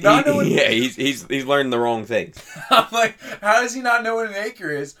kid not know what he's learning the wrong things. I'm like, how does he not know what an acre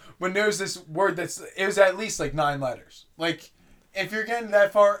is when there's this word it was at least like 9 letters? Like, if you're getting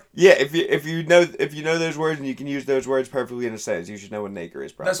that far. Yeah, if you know those words and you can use those words perfectly in a sentence, you should know what an acre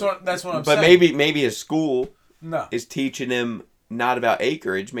is. Probably. That's what I'm saying. But maybe a school is teaching him not about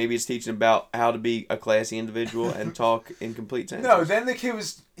acreage. Maybe it's teaching about how to be a classy individual and talk in complete sentences. No, then the kid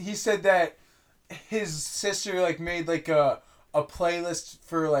he said that his sister like made like a playlist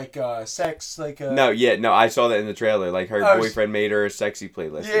for like sex, like a... No, I saw that in the trailer. Like, her boyfriend made her a sexy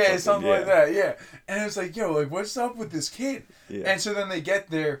playlist. Yeah, something like that, yeah. And it was like, yo, like, what's up with this kid? Yeah. And so then they get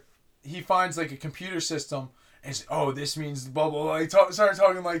there, he finds like a computer system, and he's like, oh, this means blah, blah, blah. He started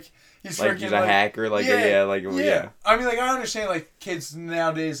talking like he's like freaking... he's a hacker, yeah. I mean, like, I understand, like, kids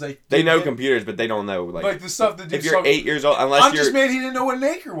nowadays, like... They know computers, but they don't know, like the stuff that do... If you're 8 years old, unless I'm just mad he didn't know what an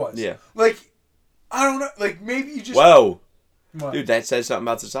acre was. Yeah. Like, I don't know, like, maybe you just... Whoa. What? Dude, that says something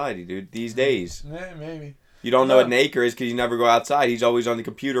about society, dude. These days. Yeah, maybe. You don't know what an acre is because you never go outside. He's always on the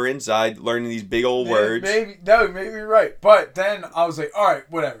computer inside learning these big old words. Maybe you're right. But then I was like, all right,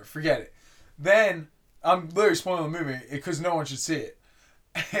 whatever, forget it. Then I'm literally spoiling the movie because no one should see it.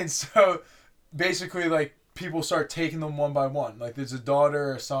 And so basically, like, people start taking them one by one. Like, there's a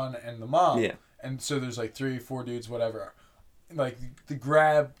daughter, a son, and the mom. Yeah. And so there's like 3 or 4 dudes, whatever. Like, they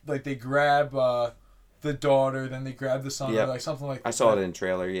grab the daughter, then they grab the son, or like something like that. I saw it in the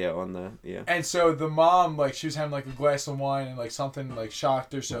trailer, And so the mom, like, she was having like a glass of wine and like something like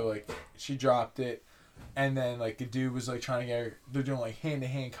shocked her, so like she dropped it. And then like the dude was like trying to get her, they're doing like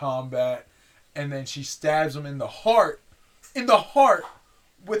hand-to-hand combat, and then she stabs him in the heart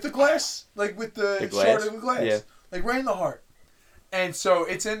with the glass, like with the shard of the glass, like right in the heart. And so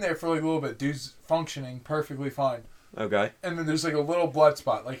it's in there for like a little bit. Dude's functioning perfectly fine. Okay. And then there's like a little blood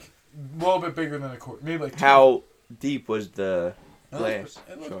spot, like a little bit bigger than a quarter, maybe like 2. How deep was the glass?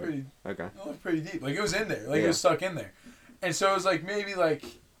 It looked pretty. Okay. It looked pretty deep. Like, it was in there. Like, it was stuck in there. And so it was like maybe like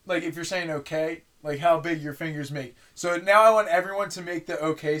if you're saying okay, like how big your fingers make. So now I want everyone to make the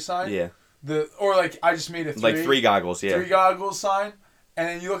okay sign. Yeah. Or like I just made a 3. Like 3 goggles. Yeah. 3 goggles sign, and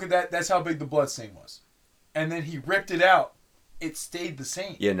then you look at that. That's how big the blood stain was. And then he ripped it out. It stayed the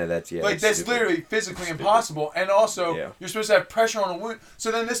same. Yeah, no, that's that's literally physically impossible. And also, you're supposed to have pressure on a wound.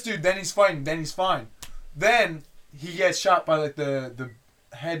 So then this dude, then he's fighting, then he's fine. Then he gets shot by like the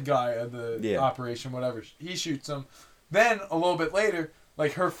head guy of the operation, whatever. He shoots him. Then a little bit later,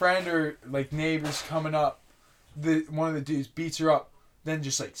 like her friend or like neighbors coming up, one of the dudes beats her up, then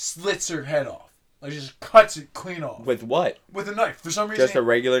just like slits her head off. Like, just cuts it clean off. With what? With a knife. For some reason. Just a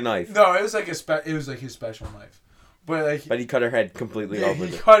regular knife. No, it was like his special knife. But he cut her head completely off.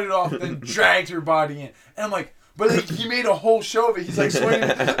 He cut it off, then dragged her body in, and I'm like, but like, he made a whole show of it. He's like swinging,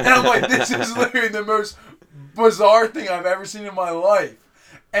 and I'm like, this is literally the most bizarre thing I've ever seen in my life.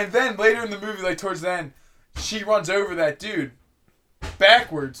 And then later in the movie, like towards the end, she runs over that dude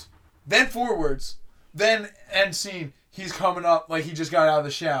backwards, then forwards, then end scene. He's coming up like he just got out of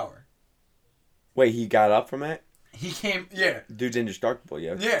the shower. Wait, he got up from that? He came, yeah. Dude's indestructible,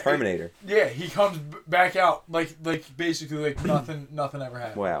 yo. Yeah. Terminator. He comes back out like basically like nothing ever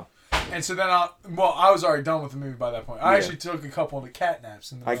happened. Wow. And so then I was already done with the movie by that point. I Yeah. actually took a couple of the cat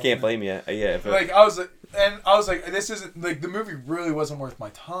naps. I can't blame you. Yeah. I was like, this isn't like the movie really wasn't worth my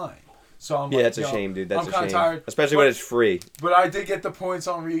time. So I'm that's a shame, dude. That's I'm a kinda shame. tired, Especially when it's free. But I did get the points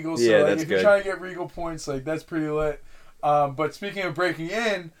on Regal. So Yeah, like, that's if you're good. trying to get Regal points, like that's pretty lit. But speaking of breaking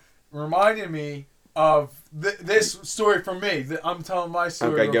in, reminded me of this story from me. I'm telling my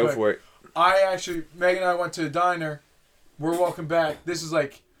story. Okay, go for it. Megan and I went to a diner. We're walking back. This is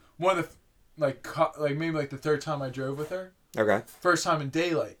like one of the maybe like the third time I drove with her. Okay. First time in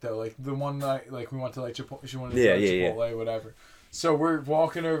daylight though, like the one night like we went to like Chipotle. She wanted to Yeah, go to yeah, Chipotle, whatever. So we're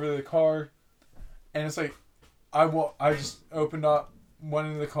walking over to the car, and it's like I just opened up, went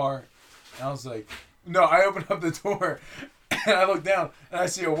into the car, and I was like, no, I opened up the door, and I looked down and I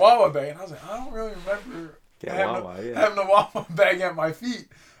see a Wawa bag, and I was like, I don't really remember having a Wawa bag at my feet.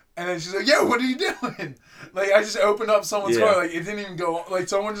 And then she's like, yo, what are you doing? Like, I just opened up someone's car. Like, it didn't even go... Like,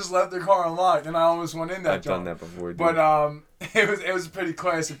 someone just left their car unlocked, and I almost went in that I've done that before, dude. But, it was a pretty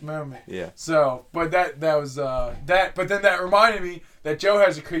classic moment. Yeah. So, but that was, that... But then that reminded me that Joe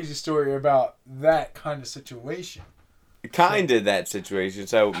has a crazy story about that kind of situation. Kind of that situation.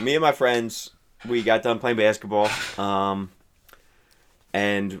 So, me and my friends, we got done playing basketball,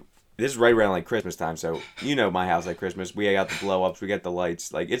 and... This is right around like Christmas time, so you know my house at Christmas. We got the blow ups, we got the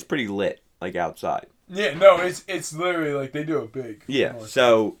lights, like it's pretty lit, like outside. Yeah, no, it's literally like they do it big. Yeah,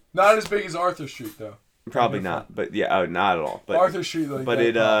 so not as big as Arthur Street though. Probably not, but yeah, not at all. But Arthur Street, like, but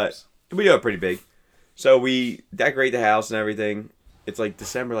we do it pretty big. So we decorate the house and everything. It's like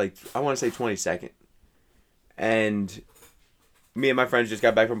December, like I want to say 22nd, and me and my friends just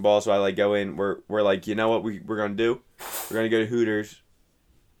got back from ball, so I like go in. We're like, you know what we're gonna do? We're gonna go to Hooters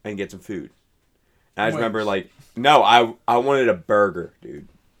and get some food. And I just remember, like, no, I wanted a burger, dude.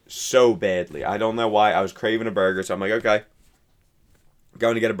 So badly. I don't know why. I was craving a burger, so I'm like, okay.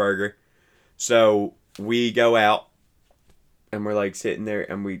 Going to get a burger. So we go out, and we're, like, sitting there,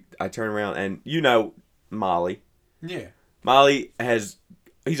 and I turn around, and you know Molly. Yeah. Molly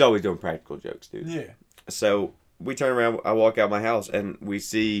he's always doing practical jokes, dude. Yeah. So we turn around, I walk out my house, and we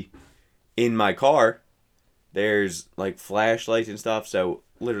see in my car, there's, like, flashlights and stuff, so...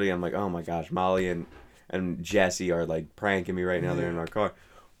 Literally, I'm like, oh my gosh, Molly and Jesse are like pranking me right now. They're in our car.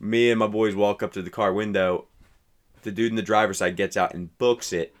 Me and my boys walk up to the car window. The dude in the driver's side gets out and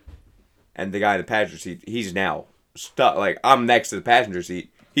books it. And the guy in the passenger seat, he's now stuck. Like, I'm next to the passenger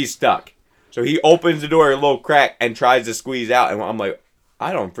seat. He's stuck. So he opens the door a little crack and tries to squeeze out. And I'm like,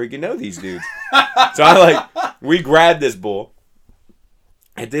 I don't freaking know these dudes. So we grab this bull.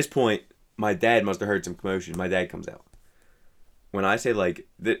 At this point, my dad must have heard some commotion. My dad comes out. When I say, like,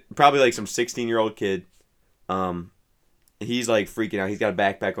 probably, like, some 16-year-old kid, he's, like, freaking out. He's got a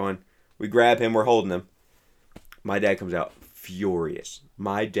backpack on. We grab him. We're holding him. My dad comes out furious.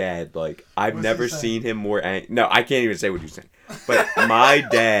 My dad, like, I've never seen him more angry. No, I can't even say what he's saying. But my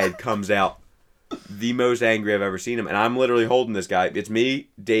dad comes out the most angry I've ever seen him. And I'm literally holding this guy. It's me,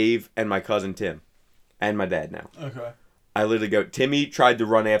 Dave, and my cousin Tim. And my dad now. Okay. I literally go, Timmy tried to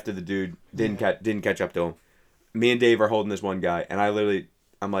run after the dude. Didn't catch up to him. Me and Dave are holding this one guy, and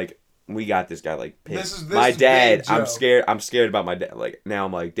I'm like, we got this guy, like, pissed. My dad, I'm scared about my dad. Like, now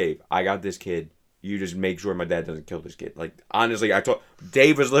I'm like, Dave, I got this kid. You just make sure my dad doesn't kill this kid. Like, honestly,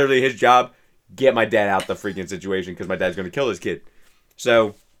 Dave was literally his job, get my dad out the freaking situation, because my dad's going to kill this kid.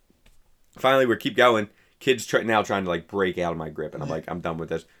 So, finally, we keep going. Kid's now trying to, like, break out of my grip, and I'm like, I'm done with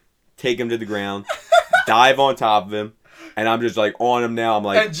this. Take him to the ground, dive on top of him. And I'm just like on him now. I'm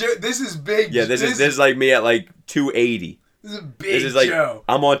like, and this is big. Yeah, this is like me at like 280. This is big. Like, Joe.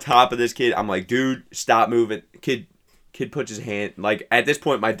 I'm on top of this kid. I'm like, dude, stop moving. Kid puts his hand. Like at this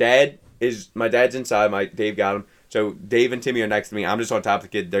point, my dad's inside. Dave got him. So Dave and Timmy are next to me. I'm just on top of the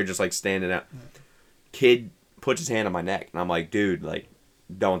kid. They're just like standing out. Kid puts his hand on my neck, and I'm like, dude, like,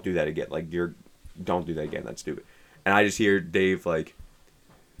 don't do that again. Like don't do that again. That's stupid. And I just hear Dave like,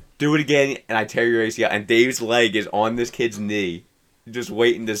 do it again, and I tear your ACL. And Dave's leg is on this kid's knee, just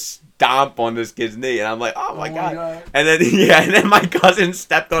waiting to stomp on this kid's knee. And I'm like, oh my god. And then my cousin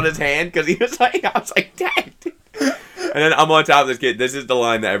stepped on his hand because he was like, I was like, dang. And then I'm on top of this kid. This is the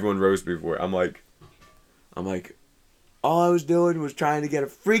line that everyone roasted me for. I'm like, all I was doing was trying to get a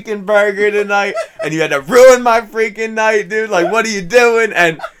freaking burger tonight, and you had to ruin my freaking night, dude. Like, what are you doing?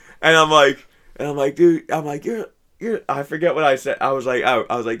 And I'm like, dude, I'm like, you're. I forget what I said. I was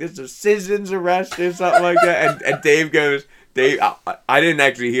like, this is a citizen's arrest or something like that. And Dave goes, I didn't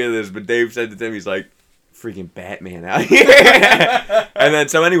actually hear this, but Dave said to Tim, he's like, freaking Batman out here. And then,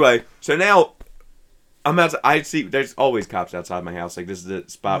 so now, I'm outside. I see, there's always cops outside my house. Like, this is the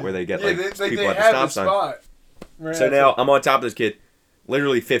spot where they get, people at the stop sign. Right. So now, I'm on top of this kid.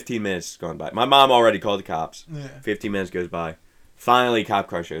 Literally 15 minutes has gone by. My mom already called the cops. Yeah. 15 minutes goes by. Finally, cop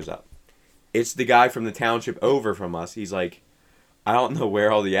car shows up. It's the guy from the township over from us. He's like, I don't know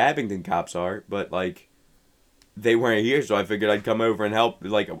where all the Abington cops are, but like, they weren't here, so I figured I'd come over and help.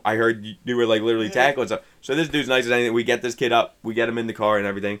 Like, I heard you were like literally tackling stuff. So this dude's nice as anything. We get this kid up. We get him in the car and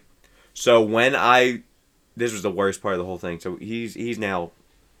everything. So this was the worst part of the whole thing. So he's now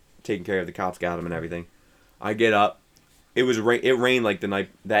taking care of the cops, got him and everything. I get up. It rained like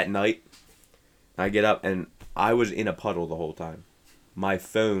that night. I get up and I was in a puddle the whole time. My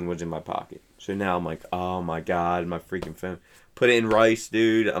phone was in my pocket. So now I'm like, oh my God, my freaking phone. Put it in rice,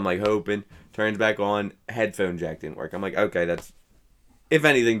 dude. I'm like hoping. Turns back on. Headphone jack didn't work. I'm like, okay, that's, if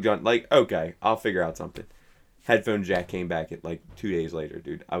anything done, like, okay, I'll figure out something. Headphone jack came back at like 2 days later,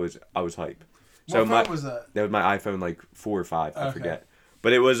 dude. I was hype. What phone was that? That was my iPhone like 4 or 5. I forget.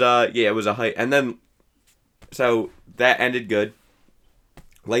 But it was it was a hype. And then, so that ended good.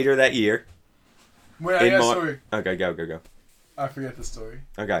 Later that year. Wait, I got a story. Okay, go. I forget the story.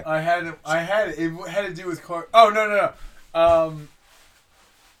 Okay. It had to do with car. Oh no.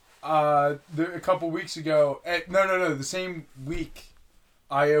 A couple weeks ago. No. The same week,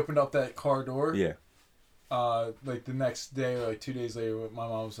 I opened up that car door. Yeah. Like the next day or like 2 days later, my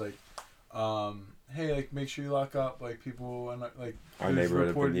mom was like, "Hey, like make sure you lock up like people and like our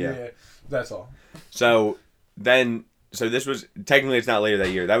neighborhood." Yeah. That's all. So this was technically it's not later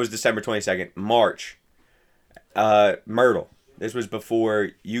that year. That was December 22nd. March. Myrtle. This was before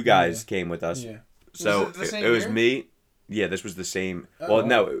you guys came with us. Yeah. So it was year? Me. Yeah, this was the same. Oh, well,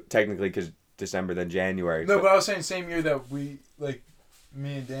 no, technically because December then January. No, but I was saying same year that we like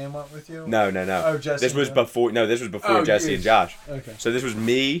me and Dan went with you. No. Oh, Jesse. This was before. No, this was before Jesse and Josh. Okay. So this was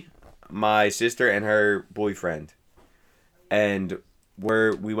me, my sister, and her boyfriend, and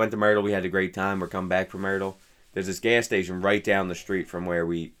we went to Myrtle. We had a great time. We're coming back from Myrtle. There's this gas station right down the street from where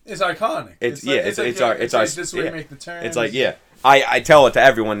we. It's iconic. It's our. This is where you make the turns. It's like I tell it to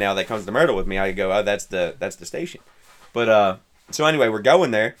everyone now that comes to Myrtle with me. I go, oh, that's the station. But so anyway, we're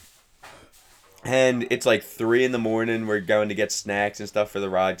going there, and it's like 3 a.m. We're going to get snacks and stuff for the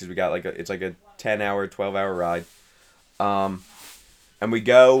ride because we got it's like a 10-hour, 12-hour ride. And we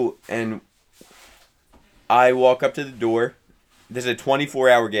go and I walk up to the door. This is a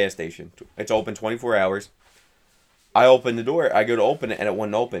 24-hour gas station. It's open 24 hours. I open the door. I go to open it, and it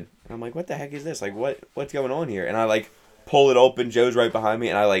wouldn't open. And I'm like, what the heck is this? Like, what's going on here? And I, like, pull it open. Joe's right behind me,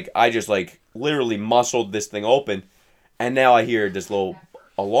 and I just, like, literally muscled this thing open. And now I hear this little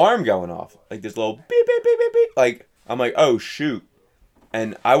alarm going off. Like, this little beep, beep, beep, beep, beep. Like, I'm like, oh, shoot.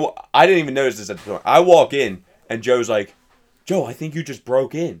 And I didn't even notice this at the door. I walk in, and Joe's like, Joe, I think you just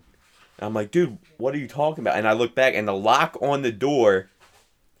broke in. And I'm like, dude, what are you talking about? And I look back, and the lock on the door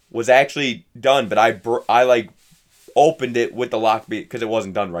was actually done, but I like, opened it with the lock because it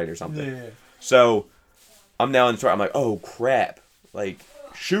wasn't done right or something. Yeah. So I'm now in the store. I'm like, oh crap! Like,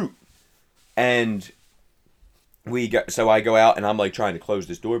 shoot! And so I go out and I'm like trying to close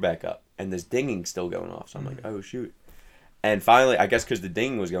this door back up, and this dinging's still going off. So I'm like, oh shoot! And finally, I guess because the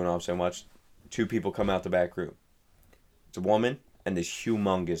dinging was going off so much, 2 people come out the back room. It's a woman and this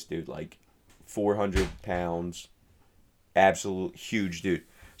humongous dude, like 400 pounds, absolute huge dude.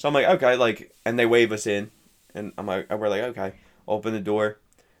 So I'm like, okay, like, and they wave us in. And we're like, okay, open the door.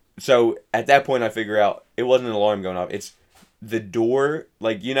 So at that point, I figure out it wasn't an alarm going off. It's the door,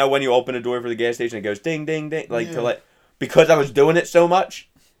 like, you know, when you open a door for the gas station, it goes ding, ding, ding, like because I was doing it so much,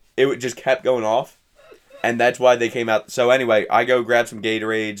 it just kept going off, and that's why they came out. So anyway, I go grab some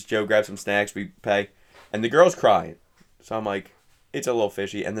Gatorades. Joe grabs some snacks. We pay, and the girl's crying. So I'm like, it's a little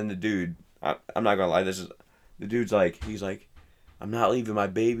fishy. And then the dude, I'm not gonna lie, the dude's like, he's like, I'm not leaving my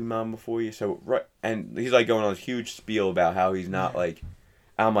baby mama for you. So right, and he's like going on this huge spiel about how he's not like.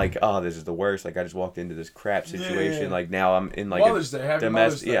 I'm like, oh, this is the worst. Like, I just walked into this crap situation. Like, now I'm in like Mother's Day. Happy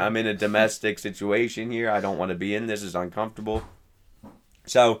Mother's Day. Yeah, I'm in a domestic situation here. I don't want to be in this. It's uncomfortable.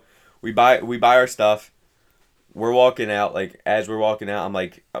 So we buy our stuff. We're walking out. Like, as we're walking out, I'm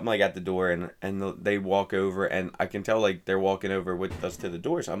like at the door, and they walk over, and I can tell like they're walking over with us to the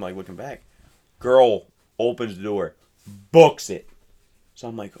door. So I'm like looking back. Girl opens the door, books it. So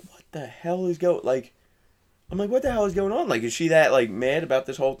I'm like, what the hell is going? Like, I'm like, what the hell is going on? Like, is she that like mad about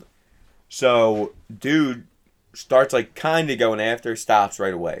this whole? So, dude starts like kind of going after, stops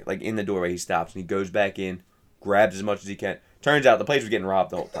right away, like in the doorway. He stops and he goes back in, grabs as much as he can. Turns out the place was getting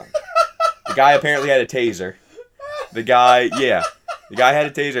robbed the whole time. The guy apparently had a taser. The guy had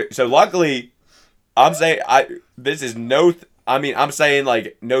a taser. So luckily, I'm saying I'm saying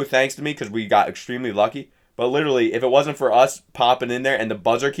like no thanks to me because we got extremely lucky. But literally, if it wasn't for us popping in there and the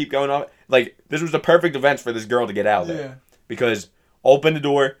buzzer keep going off, like, this was the perfect event for this girl to get out of there. Yeah. Because Opened the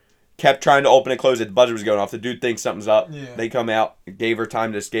door, kept trying to open and close it. The buzzer was going off. The dude thinks something's up. Yeah. They come out, gave her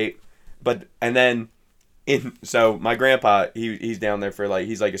time to escape. So my grandpa, he's down there for like,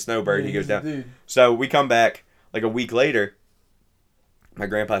 he's like a snowbird. Yeah, He goes he's a down. dude. So we come back like a week later. My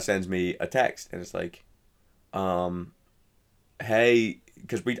grandpa sends me a text and it's like, hey,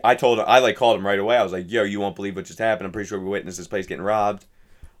 because I called him right away. I was like, yo, you won't believe what just happened. I'm pretty sure we witnessed this place getting robbed.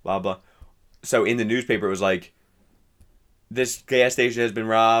 Blah, blah. So in the newspaper, it was like, this gas station has been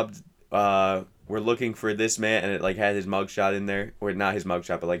robbed. We're looking for this man. And it like had his mugshot in there. Or not his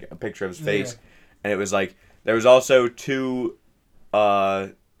mugshot, but like a picture of his face. Yeah. And it was like, there was also 2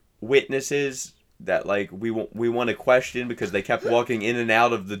 witnesses that like we want to question because they kept walking in and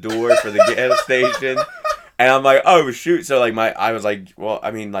out of the door for the gas station. And I'm like, oh shoot. So like I was like, well,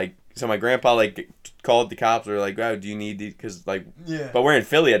 I mean like, so my grandpa like called the cops. They were like, oh, do you need these? Because like, Yeah. but we're in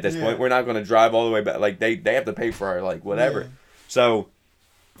Philly at this Yeah. point. We're not going to drive all the way back. Like they have to pay for our like whatever. Yeah. So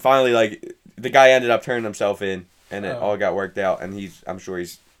finally, like the guy ended up turning himself in, and it Oh. all got worked out. And I'm sure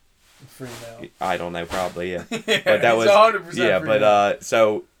he's, Free now. I don't know, probably yeah. Yeah, But that he's was 100% yeah. free But now.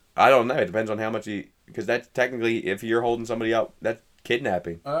 so I don't know. It depends on how much because that's technically if you're holding somebody up, that's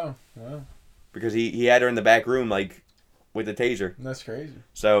kidnapping Oh, wow. because he had her in the back room like with the taser. That's crazy.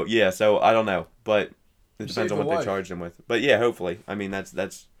 So yeah, so I don't know, but it You depends saved on a what they life. charged him with. But yeah, hopefully. I mean,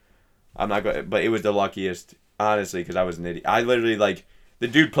 that's. I'm not going, but it was the luckiest, honestly, because I was an idiot. I literally like the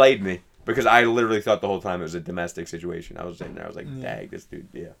dude played me because I literally thought the whole time it was a domestic situation. I was sitting there, I was like, Yeah. dang, this dude,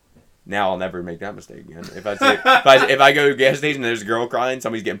 yeah. Now I'll never make that mistake again. If I if I go to a gas station and there's a girl crying,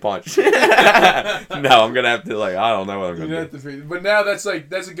 somebody's getting punched. No, I'm gonna have to like I don't know what I'm You gonna have do. to free. But now that's a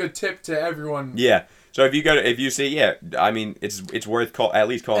good tip to everyone. Yeah. So if you see, yeah, I mean, it's worth at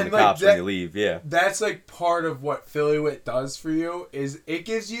least calling And, the like, cops when you leave. Yeah. That's like part of what Philly Wit does for you is it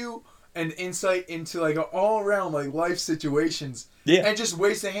gives you an insight into like all around like life situations. Yeah. And just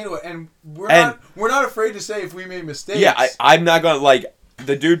ways to handle it. And we're And- not not afraid to say if we made mistakes. Yeah, I'm not gonna like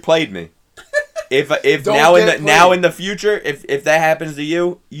the dude played me. If Don't now get played. in the future, if that happens to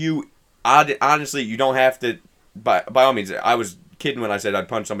you, honestly you don't have to. By all means, I was kidding when I said I'd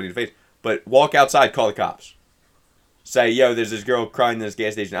punch somebody in the face. But walk outside, call the cops. Say, yo, there's this girl crying in this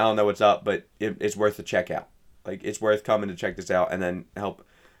gas station. I don't know what's up, but it's worth a check out. Like it's worth coming to check this out and then help.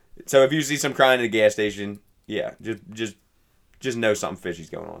 So if you see some crying in a gas station, yeah, just know something fishy's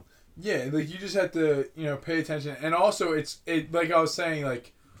going on. Yeah, like you just have to, pay attention. And also it's like I was saying,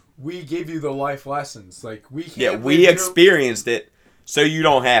 like we give you the life lessons. Like we can't Yeah, live we your- experienced it, so you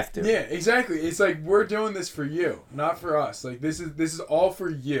don't have to. Yeah, exactly. It's like we're doing this for you, not for us. Like this is all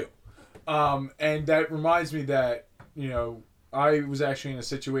for you. And that reminds me that, I was actually in a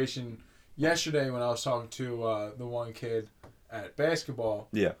situation yesterday when I was talking to the one kid at basketball.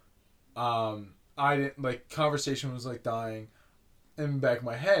 Yeah. I didn't like conversation was like dying in the back of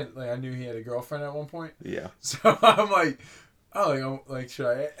my head. Like I knew he had a girlfriend at one point. Yeah. So I'm like, should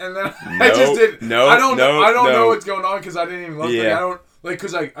I? And then I just did. No, I don't no, know no. what's going on because I didn't even look. Yeah. Like, I don't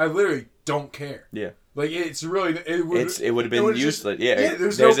because I literally don't care. Yeah. Like it's really it would have been would've useless.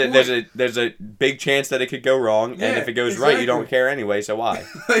 just- Yeah. there's a big chance that it could go wrong, Yeah, and if it goes right, you don't exactly. care anyway. So why?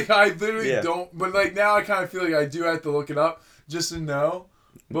 like I literally Yeah. don't. But like now I kind of feel like I do have to look it up just to know.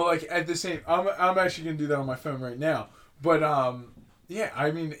 But like at the same, I'm actually gonna do that on my phone right now. But yeah,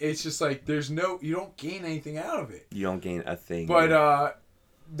 I mean it's just like you don't gain anything out of it. You don't gain a thing. But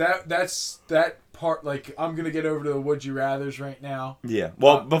that's that part. Like I'm gonna get over to the would you rather's right now. yeah.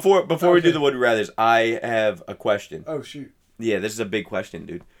 Well, before we do okay. the would you rather's, I have a question. Oh shoot. Yeah, this is a big question,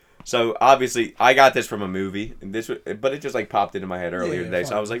 dude. So obviously, I got this from a movie, and but it just like popped into my head earlier Yeah, today. So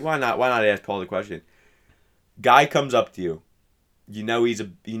fine. I was like, why not ask Paul the question? Guy comes up to you,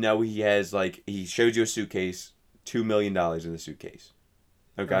 he has like he shows you a suitcase, $2 million in the suitcase.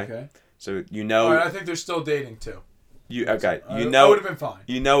 Okay. So All right, I think they're still dating too. I I would have been fine.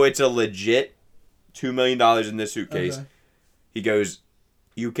 it's a legit $2 million in this suitcase. Okay. He goes,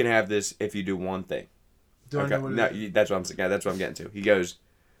 you can have this if you do one thing. Do I know what it is? That's what I'm saying. That's what I'm getting to. He goes,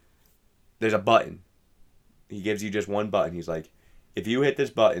 there's a button. He gives you just one button. He's like, if you hit this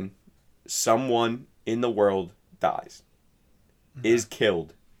button, someone in the world dies, is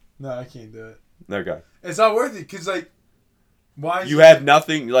killed. No, I can't do it. Okay. It's not worth it because like, why? You have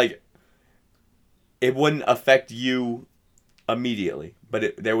nothing like. It wouldn't affect you immediately,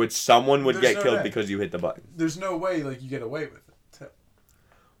 but someone would There's get no killed way. because you hit the button. There's no way like you get away with it. Too.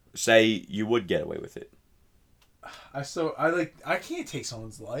 Say you would get away with it. I can't take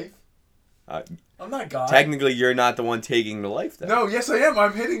someone's life. I'm not God. Technically, you're not the one taking the life, though. No, yes I am.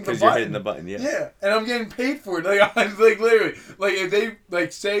 I'm hitting the button. Because you're hitting the button, yeah. Yeah, and I'm getting paid for it. Like I'm like literally, like if they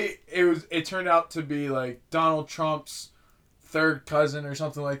like say it turned out to be like Donald Trump's third cousin or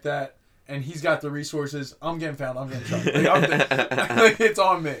something like that, and he's got the resources, I'm getting found. I'm getting shot. Like, it's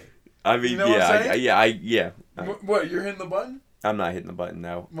on me. I mean, You know what I'm saying? yeah. What? You're hitting the button? I'm not hitting the button,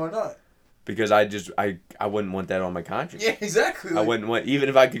 no. Why not? Because I wouldn't want that on my conscience. Yeah, exactly. I Like, wouldn't want, even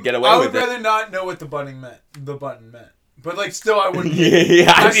if I could get away I with would it. rather not know what the button meant. But like, still, I wouldn't.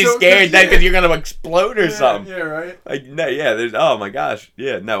 Yeah, I'd be scared then because you're gonna explode or something. Yeah, right. Like, no, yeah, there's, oh my gosh.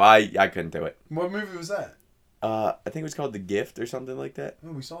 Yeah, no, I couldn't do it. What movie was that? I think it was called The Gift or something like that.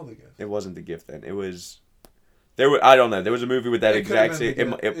 Oh, we saw The Gift. It wasn't The Gift then. It was, I don't know. There was a movie with that It could've exact been same,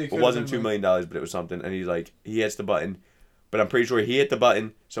 The Gift. it It could've wasn't been $2 million, but it was something. And he's like, he hits the button, but I'm pretty sure he hit the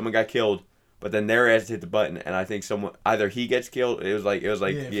button, someone got killed, but then their ass hit the button, and I think either he gets killed, it was like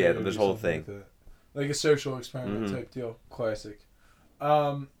yeah, this whole thing. Like a social experiment Mhm. type deal. Classic.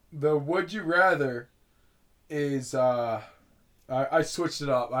 The Would You Rather is, I switched it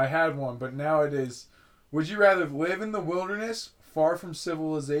up. I had one, but now it is, would you rather live in the wilderness, far from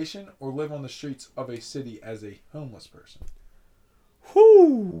civilization, or live on the streets of a city as a homeless person?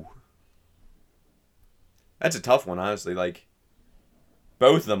 Whoo! That's a tough one, honestly. Like,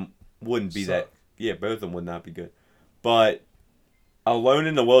 both of them wouldn't be that. Yeah, both of them would not be good. But alone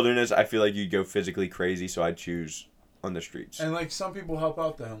in the wilderness, I feel like you'd go physically crazy, so I'd choose on the streets. And like some people help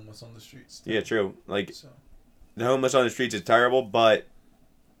out the homeless on the streets. Too. Yeah, true. Like, So. the homeless on the streets is terrible, but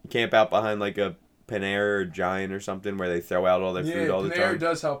you camp out behind like a Panera or Giant or something where they throw out all their food all the Panera time.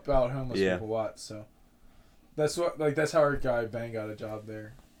 does help out homeless Yeah. people a lot. So that's that's how our guy Ben got a job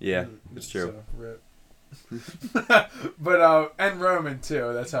there. Yeah, it's true. So, rip. But and Roman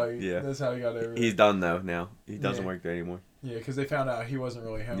too. That's how he. Yeah. That's how he got over. He's it. done though now. He doesn't Yeah. work there anymore. Yeah, because they found out he wasn't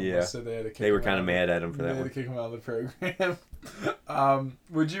really homeless, Yeah. so they had to kick They him were kind out of mad at him for They that had to one. kick him out of the program.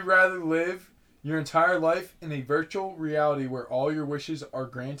 Would you rather live your entire life in a virtual reality where all your wishes are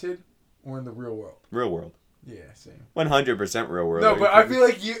granted, or in the real world? Real world. Yeah, same. 100% real world. No, Are but you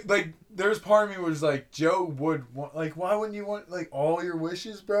I kidding? feel like there's part of me was like, Joe would want, like, why wouldn't you want, like, all your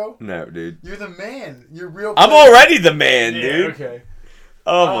wishes, bro? No, dude. You're the man. You're real. I'm player. already the man, Yeah, dude. okay.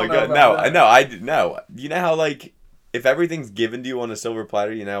 Oh I my don't know god, about that. no. You know how like if everything's given to you on a silver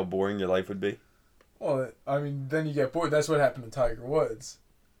platter, you know how boring your life would be. Well, I mean, then you get bored. That's what happened to Tiger Woods.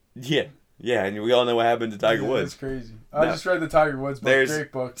 Yeah, and we all know what happened to Tiger Yeah, Woods. That's crazy. I No. just read the Tiger Woods book. There's-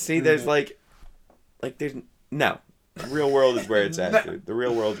 Great book. See, Read there's it. there's no. The real world is where it's at, No. dude. The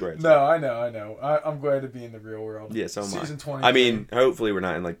real world's where it's No, at. I know. I'm glad to be in the real world. Yeah, so am I. Season 20. I mean, hopefully we're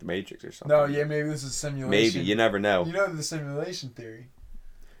not in like the Matrix or something. No, yeah, maybe this is simulation. Maybe you never know. You know the simulation theory.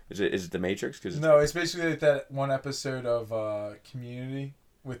 Is it the Matrix? Because No, it's basically like that one episode of Community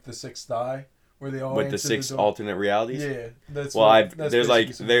with the sixth eye, where they all with the answer 6 door. alternate realities. Yeah, that's. Well, what, that's there's like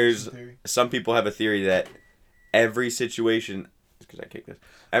basically there's simulation theory. some people have a theory that every situation, because I kicked this,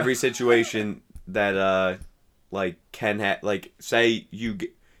 every situation that like can have like say you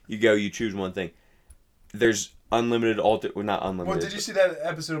choose one thing, there's unlimited not unlimited. Well, did you see that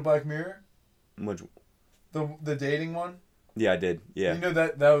episode of Black Mirror? Which, The dating one. yeah, I did. Yeah, You know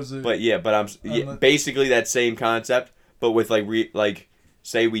that was a. but I'm basically that same concept, but with like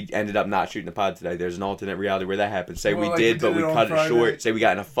say we ended up not shooting the pod today. There's an alternate reality where that happened. Say Well, we like did, we but did we it on cut it Friday. short. Say we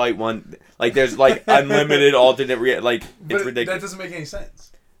got in a fight one. Like there's like unlimited alternate like but it's ridiculous. that doesn't make any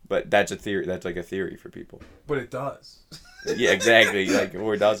sense. But that's a theory. That's like a theory for people. But it does. Yeah, exactly. Like,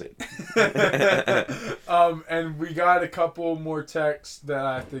 or does it? And we got a couple more texts that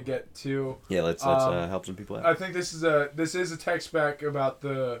I have to get to. Yeah, let's help some people out. I think this is a text back about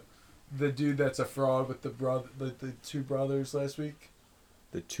the dude that's a fraud with the two brothers last week.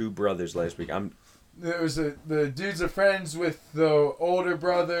 The two brothers last week. There was the dude's are friends with the older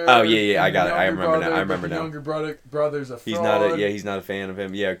brother. Oh, yeah, I and got the it. I younger remember now. brother, I remember but the now. younger brother's a fraud. He's not a fan of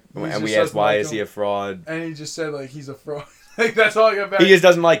him. Yeah, He and just we asked doesn't why like is he him. a fraud. And he just said like he's a fraud. Like that's all I got back. He just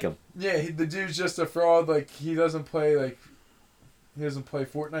doesn't like him. Yeah, the dude's just a fraud. Like he doesn't play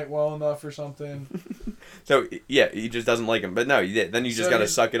Fortnite well enough or something. So yeah, he just doesn't like him. But no, then you just So gotta he-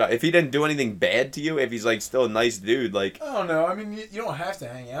 suck it up. If he didn't do anything bad to you, if he's like still a nice dude, like I don't know. I mean, you don't have to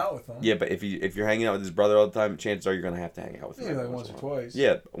hang out with him. yeah. But if you're hanging out with his brother all the time, chances are you're gonna have to hang out with him. Maybe every like once or in a while. twice.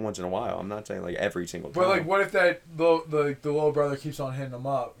 Yeah, once in a while. I'm not saying like every single time. But like, what if that the little brother keeps on hitting him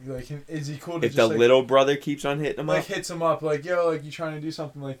up? Like, is he cool to if just the like, little brother keeps on hitting him like up, hits him up like, yo, like you trying to do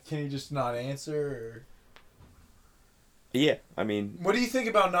something? Like, can he just not answer? Or yeah. I mean, what do you think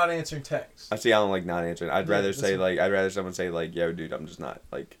about not answering texts? I see. I don't like not answering. I'd Yeah, rather that's say what- I'd rather someone say like, "Yo, dude, I'm just not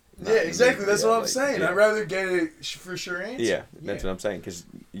like." not Yeah, in the exactly. mood." That's Yeah, what I'm like, saying. yeah. I'd rather get a for sure answer. Yeah, that's what I'm saying. Because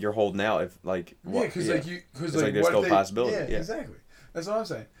you're holding out. If like, Yeah, because like It's like there's what still if a they, possibility, yeah. exactly. That's what I'm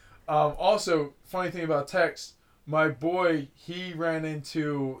saying. Also, funny thing about text, my boy, he ran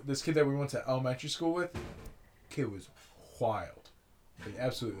into this kid that we went to elementary school with. Kid was wild. Like,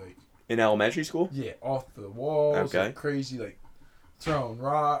 absolutely, like, In elementary school? yeah, off the walls, Okay. like, crazy, like, throwing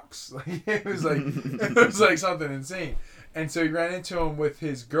rocks. Like, it was like something insane. And so he ran into him with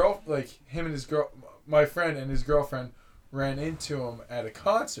his girl, like, him and his girl, my friend and his girlfriend ran into him at a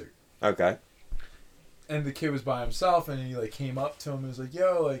concert. Okay. And the kid was by himself, and he, like, came up to him and was like,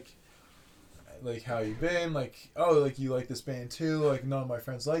 yo, like, how you been? Like, oh, like, you like this band too? Like, none of my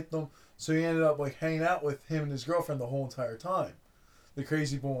friends liked them. So he ended up, like, hanging out with him and his girlfriend the whole entire time. The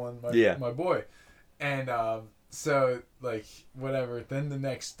crazy boy and my boy. And, so, like, whatever. Then the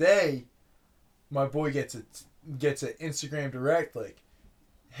next day, my boy gets an Instagram direct, like,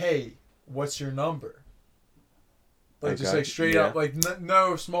 hey, what's your number? Like, just, like, straight up, like,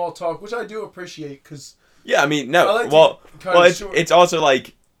 no small talk, which I do appreciate, because... Yeah, I mean, no. I like well, short. it's also,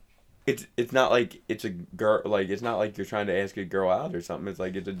 like, it's not like it's a girl, like, it's not like you're trying to ask a girl out or something. It's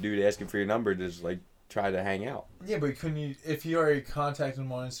like it's a dude asking for your number to just, like, try to hang out. Yeah, but couldn't you, if you already contacted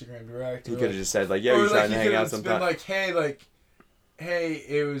him on Instagram direct... He could have just said, like, yo, you're trying to hang out sometime. Been like, hey,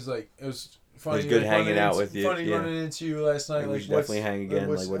 it was funny. It was good hanging out with you. Funny running into you last night. We like, should definitely hang again.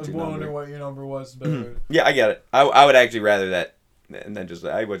 Like, what's your number? Wondering what your number was. Yeah, I get it. I would actually rather that, and then just,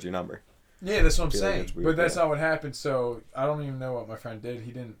 hey, what's your number? Yeah, that's what I'm saying. Like weird, but that's not what happened. So I don't even know what my friend did.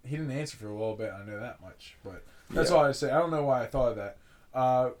 He didn't answer for a little bit. I know that much. But that's all I say. I don't know why I thought of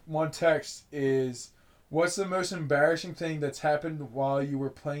that. One text is, what's the most embarrassing thing that's happened while you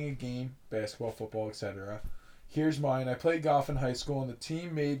were playing a game, basketball, football, etc.? Here's mine. I played golf in high school, and the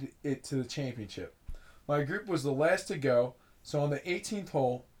team made it to the championship. My group was the last to go, so on the 18th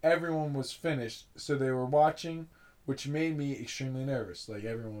hole, everyone was finished, so they were watching, which made me extremely nervous. Like,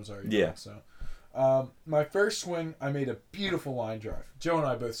 everyone was already done. So, my first swing, I made a beautiful line drive. Joe and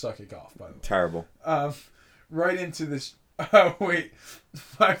I both suck at golf, by the way. Terrible. Right into this... wait.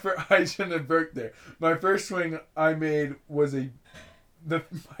 I shouldn't have burped there. My first swing I made was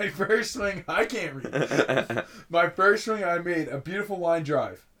my first swing... I can't read. My first swing I made a beautiful line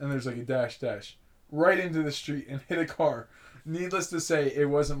drive, and there's like a dash, right into the street and hit a car. Needless to say, it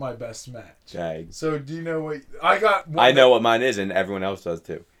wasn't my best match. Dang. So, do you know what... I know what mine is, and everyone else does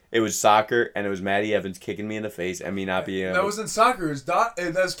too. It was soccer, and it was Maddie Evans kicking me in the face, and me not being able... That wasn't soccer. It was that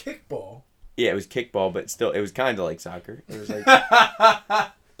was kickball. Yeah, it was kickball, but still, it was kind of like soccer. It was like...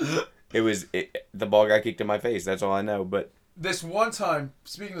 the ball got kicked in my face. That's all I know, but... This one time,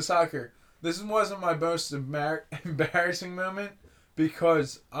 speaking of soccer, this wasn't my most embarrassing moment,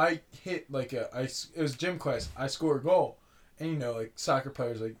 because I hit it was gym class. I scored a goal. And, you know, like, soccer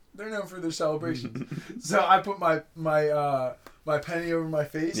players, like, they're known for their celebrations. So I put my penny over my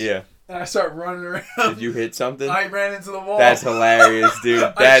face. Yeah. And I start running around. Did you hit something? I ran into the wall. That's hilarious, dude.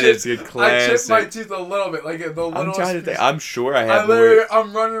 That is a classic. I chipped my tooth a little bit. Like, the little... I'm trying to think. I'm sure I have more.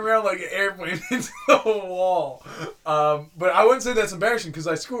 I'm running around like an airplane into the wall. But I wouldn't say that's embarrassing, because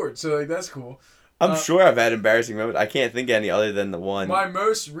I scored. So, like, that's cool. I'm sure I've had embarrassing moments. I can't think of any other than the one. My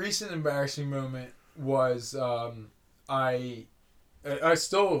most recent embarrassing moment was... I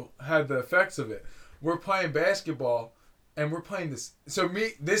still had the effects of it. We're playing basketball, and we're playing this. So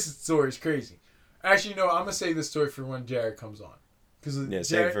this story is crazy. Actually, no, I'm gonna save this story for when Jared comes on. Save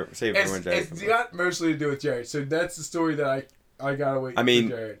it for when Jared comes on. It's got mostly to do with Jared. So that's the story that I gotta wait. I mean,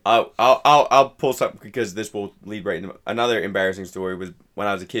 for Jared. I'll pull something, because this will lead right into another embarrassing story. Was when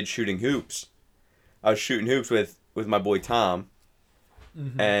I was a kid shooting hoops. I was shooting hoops with my boy Tom,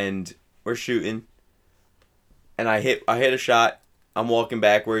 and we're shooting. And I hit a shot. I'm walking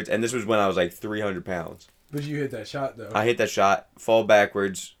backwards, and this was when I was like 300 pounds. But you hit that shot though. I hit that shot, fall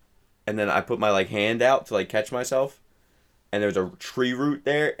backwards, and then I put my like hand out to like catch myself, and there's a tree root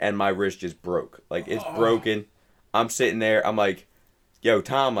there, and my wrist just broke. Like, it's broken. I'm sitting there. I'm like, "Yo,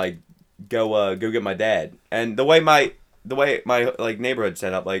 Tom, like, go get my dad." And the way my like neighborhood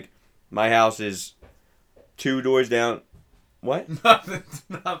set up, like, my house is 2 doors down. What? Nothing.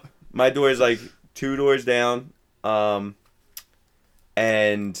 My door is like 2 doors down.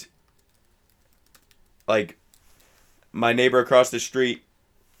 And like my neighbor across the street,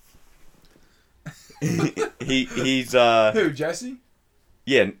 he's who, Jesse?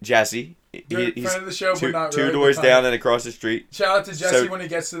 Yeah, Jesse. He's friend of the show, but not two really. doors down and across the street. Shout out to Jesse when he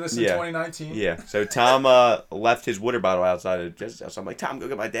gets to this in 2019. Yeah. So Tom left his water bottle outside of Jesse's house. So I'm like, Tom, go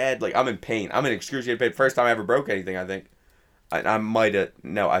get my dad. Like, I'm in pain. I'm in excruciating pain. First time I ever broke anything, I think. I might have...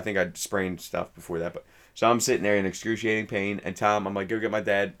 No, I think I'd sprained stuff before that. But so I'm sitting there in excruciating pain. And Tom, I'm like, go get my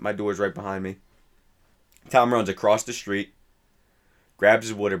dad. My door's right behind me. Tom runs across the street. Grabs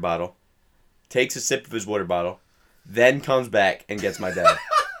his water bottle. Takes a sip of his water bottle. Then comes back and gets my dad.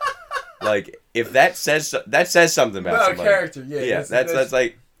 Like, if that says something about somebody. Character, yeah. Yeah, that's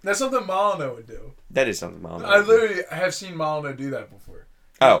like... That's something Molyneux would do. That is something Molyneux I would do. literally have seen Molyneux do that before.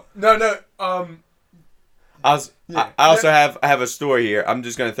 Oh. No. I also have a story here. I'm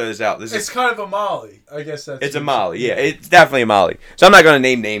just gonna throw this out. It's kind of a Molly. I guess that's. It's a Molly. Yeah, it's definitely a Molly. So I'm not gonna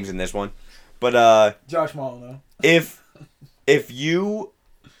name names in this one, but Josh Molyneux. if you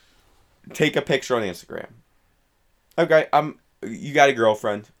take a picture on Instagram, okay, you got a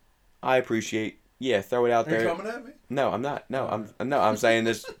girlfriend. I appreciate. Yeah, throw it out Are there. you coming at me? No, I'm not. No, I'm saying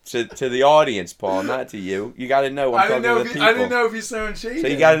this to the audience, Paul, not to you. You got to know. I didn't know if he's throwing shade. So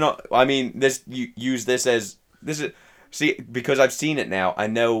you got to know. I mean, you use this as this is. See, because I've seen it now, I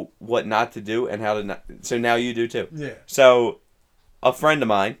know what not to do and how to not. So now you do too. Yeah. So, a friend of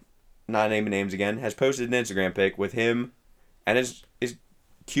mine, not naming names again, has posted an Instagram pic with him and his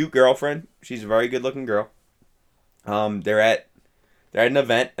cute girlfriend. She's a very good looking girl. They're at an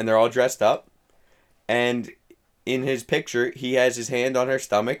event and they're all dressed up. And in his picture, he has his hand on her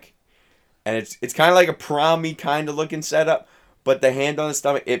stomach, and it's kind of like a prom-y kind of looking setup, but the hand on the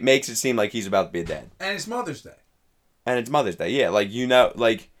stomach, it makes it seem like he's about to be a dad. And it's Mother's Day. And it's Mother's Day, yeah.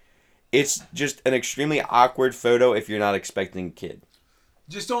 It's just an extremely awkward photo if you're not expecting a kid.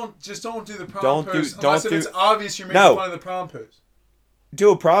 Just don't do the prom pose unless it's obvious you're making fun of the prom pose.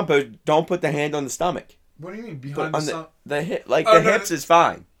 Do a prom pose. Don't put the hand on the stomach. What do you mean behind the stomach? The hip, the hips is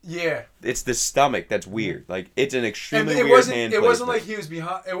fine. Yeah. It's the stomach that's weird. Like, it's an extremely weird hand placement. It wasn't like he was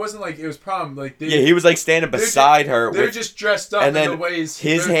behind. It wasn't like it was prom. Like he was like standing beside her. They're just dressed up and then in the ways.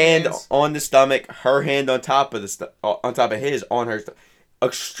 His hand on the stomach, her hand on top of on top of his on her.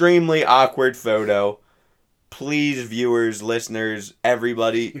 Extremely awkward photo. Please, viewers, listeners,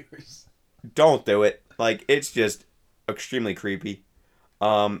 everybody, don't do it. Like, it's just extremely creepy.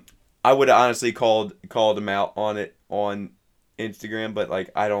 I would have honestly called him out on it on Instagram, but like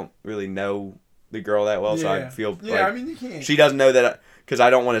I don't really know the girl that well, so I feel I mean, you can't. She doesn't know that because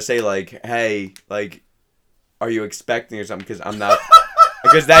I don't want to say like, hey, like, are you expecting or something? Because I'm not.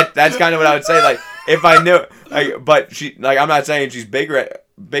 Because that's kind of what I would say. Like, if I knew, like, but she, like, I'm not saying she's big or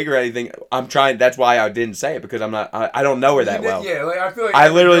anything. I'm trying. That's why I didn't say it because I'm not. I don't know her that well. Yeah, like I feel like I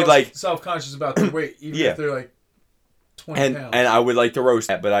literally like self-conscious about their weight, even if they're like 20 pounds. And I would like to roast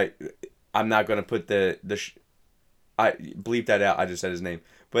that, but I'm not gonna put I bleep that out. I just said his name,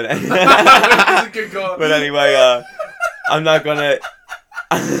 but That's a good call. But anyway, I'm not gonna.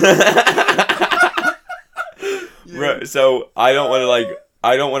 So I don't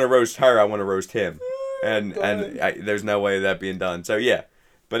want to roast her. I want to roast him, and there's no way of that being done. So yeah,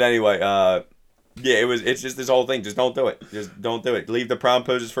 but anyway, it's just this whole thing. Just don't do it. Just don't do it. Leave the prom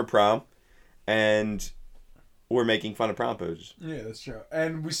poses for prom, and we're making fun of prom poses. Yeah, that's true.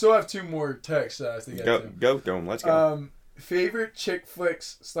 And we still have 2 more texts that I have to get to. Go through them. Let's go. Favorite chick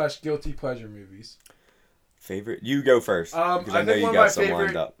flicks / guilty pleasure movies. Favorite? You go first. Because I know you got some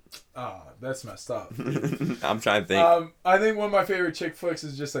lined up. That's messed up. I'm trying to think. I think one of my favorite chick flicks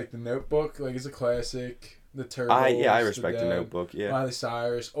is just like The Notebook. Like, it's a classic. The Turtles. I respect The Notebook. Yeah. Miley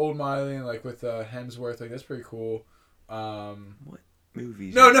Cyrus, old Miley, and like with Hemsworth. Like, that's pretty cool. What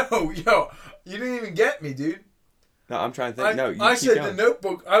movies? No, yo, you didn't even get me, dude. No, I'm trying to think. I said going. The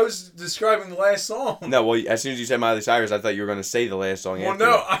Notebook. I was describing the last song. No, well, as soon as you said Miley Cyrus, I thought you were going to say the last song. Well,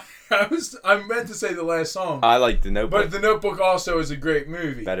 no, I meant to say the last song. I like The Notebook. But The Notebook also is a great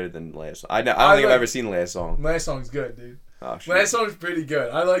movie. Better than the last song. I don't think I've ever seen the last song. Last song's good, dude. Oh, shit. Last song's pretty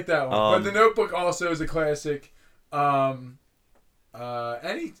good. I like that one. But The Notebook also is a classic. Any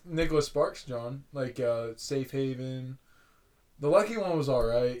Nicholas Sparks, John, like Safe Haven. The Lucky One was all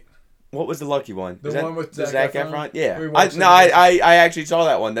right. What was the lucky one? The one with Zac Efron? Yeah. I actually saw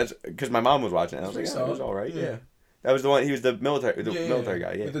that one. That's because my mom was watching it. I was like, it was all right. Yeah. That was the one. He was the military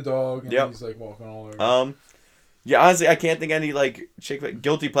guy. Yeah. With the dog. And he's like walking all over. Yeah. Honestly, I can't think of any like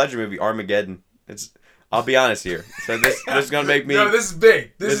guilty pleasure movie. Armageddon. I'll be honest here. So this is gonna make me. No, this is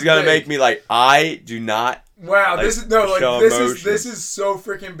big. This is gonna make me like I do not. Wow, this is so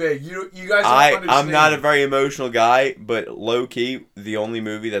freaking big. You guys don't understand. I'm not a very emotional guy, but low key, the only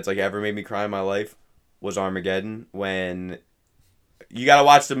movie that's like ever made me cry in my life was Armageddon. When you gotta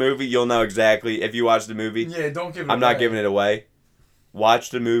watch the movie, you'll know exactly. If you watch the movie, don't give it. I'm not giving it away.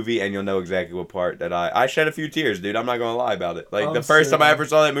 Watch the movie and you'll know exactly what part that I shed a few tears, dude. I'm not gonna lie about it. Like the first time I ever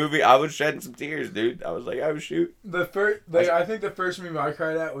saw that movie, I was shedding some tears, dude. I was like, oh shoot. I think the first movie I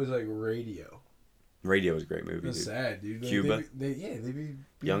cried at was like Radio. Radio was a great movie. It's sad, dude. Cuba. They be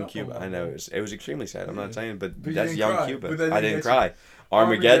Young Cuba. I know it was extremely sad. I'm not saying, but that's young cry. Cuba. I didn't cry.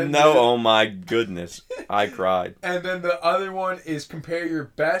 Armageddon though, oh my goodness, I cried. And then the other one is compare your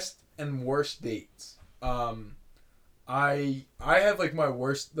best and worst dates. I have like my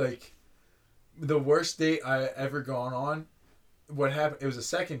worst, like the worst date I ever gone on what happened? It was a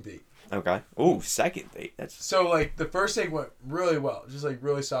second date. Okay. Ooh, second date. That's So like the first date went really well, just like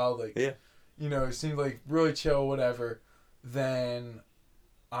really solid. Like Yeah. you know, it seemed like really chill, whatever. Then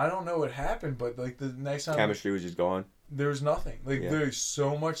I don't know what happened, but like the next time chemistry was just gone. there was nothing. Like Yeah. there's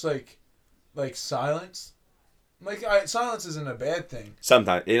so much like silence. Like silence isn't a bad thing.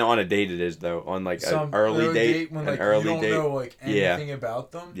 Sometimes on a date it is though. On like an early date, when an like early you don't date. know like anything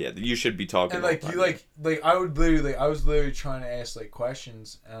about them. Yeah, you should be talking. And all like the you time. like I would literally I was literally trying to ask like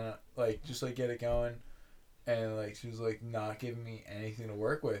questions and like just like get it going, and like she was like not giving me anything to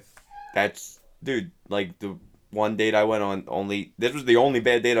work with. That's dude. Like the one date I went on, this was the only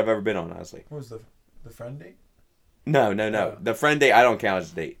bad date I've ever been on. Honestly. What was the friend date? No. Yeah. The friend date I don't count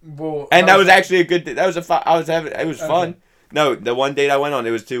as a date. Well, And that was actually a good. That was a. I was having. It was fun. Okay. No, the one date I went on,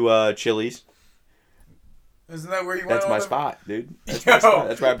 it was to Chili's. Isn't that where you went? That's on my the- spot, dude. That's Yo, my spot.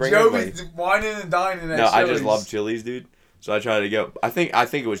 That's where I bring everybody. Joey's whining and dining at No, I just Chili's. love Chili's, dude. So I tried to go. I think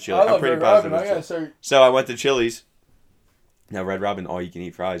it was I Chili's. I'm love pretty Red positive. Robin. It I was gotta Chili's. start. So I went to Chili's. Now Red Robin, all you can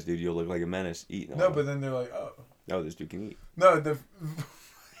eat fries, dude. You'll look like a menace eating. No, all but then they're like, oh. no, this dude can eat. No, the.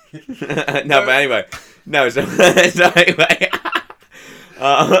 No, but anyway, no. So, so anyway.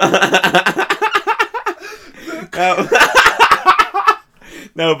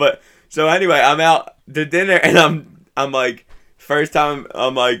 No, but so anyway, I'm out to dinner and I'm like first time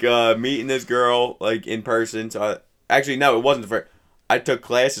I'm like meeting this girl like in person. So actually no, it wasn't the first. I took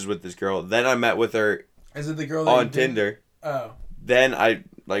classes with this girl. Then I met with her Is it the girl that on you didn't- Tinder. Oh. Then I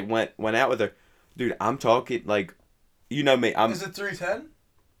like went out with her. Dude, I'm talking like you know me. I'm Is it 310?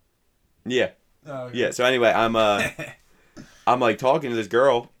 yeah. Oh, okay. Yeah, so anyway, I'm like talking to this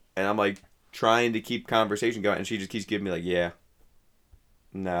girl and I'm like trying to keep conversation going and she just keeps giving me like, yeah.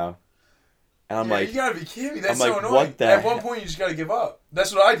 No. And I'm Yeah, like you gotta be kidding me. That's I'm so like, annoying. what the At one hell? point, you just gotta give up.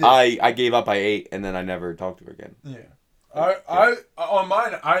 That's what I did. I gave up, I ate, and then I never talked to her again. Yeah. I on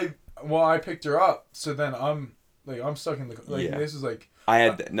mine, I picked her up, so then I'm stuck in the Yeah. this is like I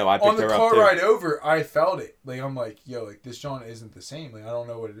picked on the her car up too. ride over, I felt it. Like I'm like, yo, like this John isn't the same. Like I don't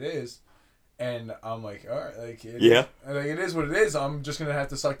know what it is. And I'm like, all right, like Yeah. like it is what it is. I'm just gonna have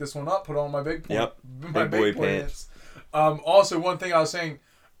to suck this one up, put on my big point, Yep. my Big boy pants. Also, one thing I was saying,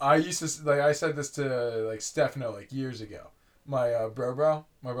 I used to like I said this to like Stefano like years ago. My bro,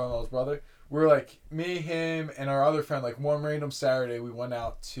 my brother-in-law's brother. We're like me, him, and our other friend. Like one random Saturday, we went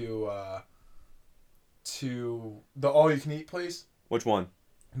out to the all-you-can-eat place. Which one?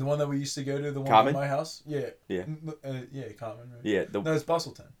 The one that we used to go to, the one Common? by my house. Yeah. Yeah. Yeah, Common. Right? Yeah, No, it's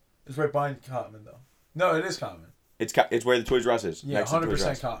Bustleton. It's right behind Common though. No, it is Common. it's where the Toys R Us is. Yeah, next to Toys R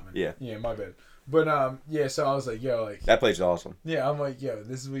 100% Us. Common. Yeah. Yeah, my bad. But yeah, so I was like, yo, like That place is awesome. yeah, I'm like, yo,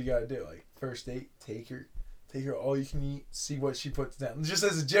 this is what you gotta do. Like first date, take her all you can eat, see what she puts down. Just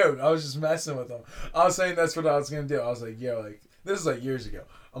as a joke, I was just messing with them. I was saying that's what I was gonna do. I was like, yo, like this is like years ago.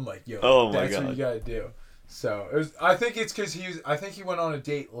 I'm like, yo, Oh my that's what God. you gotta do. So it was. I think it's because I think he went on a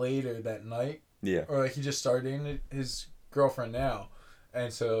date later that night, Yeah. or like he just started dating his girlfriend now,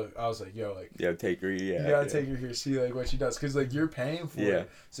 and so I was like, yo, like. Yeah, take her. Yeah. You gotta take her here, see like what she does, cause like you're paying for Yeah.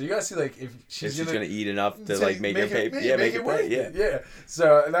 it, so you gotta see like if If she's she's gonna eat enough to to like make her pay. it- Yeah, make it worth pay. Yeah. it. Yeah.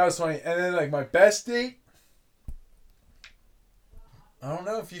 So that was funny, and then like my best date. I don't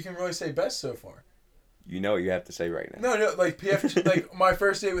know if you can really say best so far. You know what you have to say right now. No, like PF, like my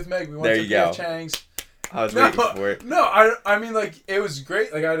first date with Meg, we went There to you PF go. Chang's. I was No, waiting for it. no, I mean like it was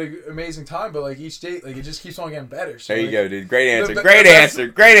great. Like I had an amazing time, but like each date, like it just keeps on getting better. So, There you like, go, dude. Great answer. the Great best- answer.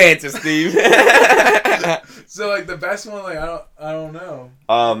 Great answer, Steve. So like the best one, like I don't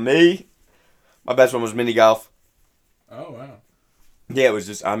know. Me, my best one was mini golf. Oh wow. Yeah, it was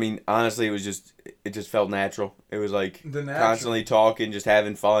just. I mean, honestly, it just felt natural. It was like The natural. constantly talking, just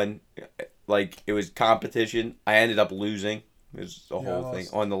having fun. Like it was competition. I ended up losing. It was the Yeah, whole I thing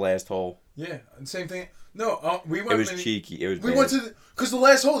lost. on the last hole. Yeah, and same thing. No, we went. It was many- cheeky. It was. We bad. went to because the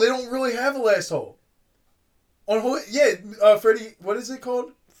last hole they don't really have a last hole. On hole, yeah, Freddie. What is it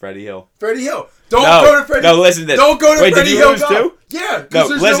called? Freddie Hill. Freddie Hill. Don't No, go to Freddie. no, listen to this. Don't go to Wait, did Freddie you Hill lose Golf. too? Yeah, No, because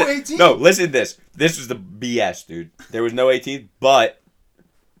there's listen. no 18. No, listen to this. This was the BS, dude. There was no 18, but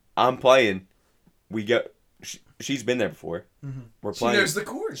I'm playing. We go. She's been there before. Mhm. We're She playing. knows the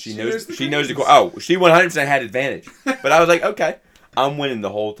course. She knows the greens. course. Oh, she 100% had advantage. But I was like, okay, I'm winning the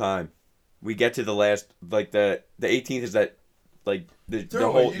whole time. We get to the last, like the 18th is that, like the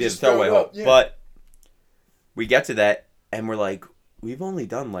Throwaway, whole you the just throw throwaway it hole. up, yeah. But we get to that and we're like, we've only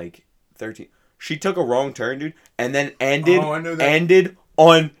done like 13. She took a wrong turn, dude, and then ended Oh, I know that. ended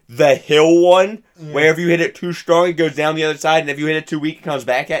on the hill one, Yeah. where if you hit it too strong, it goes down the other side, and if you hit it too weak, it comes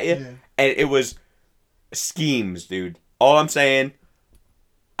back at you. Yeah. And it was schemes, dude. All I'm saying,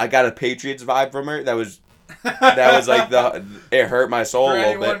 I got a Patriots vibe from her. That was That was like it hurt my soul For a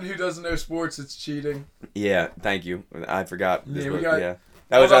little anyone bit. who doesn't know sports, it's cheating. Yeah, thank you. I forgot. Yeah, we got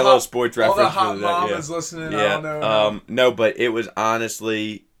That was our little sports All reference. the hot for that, mamas listening, I don't know. No, but it was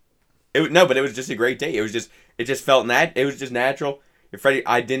honestly, but it was just a great date. It just felt it was just natural. And Freddie,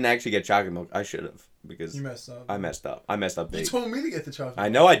 I didn't actually get chocolate milk. I should have because You messed up. I messed up. I messed up You big. told me to get the chocolate. I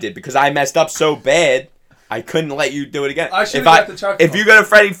know I did because I messed up so bad. I couldn't let you do it again. I should have got the chocolate If you go to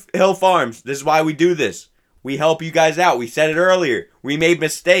Freddie Hill Farms, this is why we do this. We help you guys out. We said it earlier. We made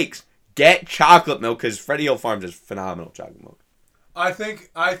mistakes. Get chocolate milk because Freddie Hill Farms is phenomenal chocolate milk. I think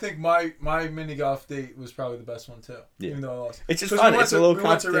my mini golf date was probably the best one too. Yeah. Even though I lost. It's just 'Cause fun. We It's a little we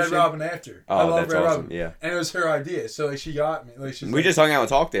went to Red competition. Robin after. Oh, I love that's Red awesome. Robin. Yeah. And it was her idea, so like she got me. Like We just hung out and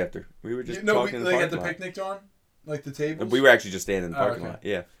talked after. We were just talking in the like at the parking lot. picnic, John, like the tables. We were actually just standing in the parking okay. lot.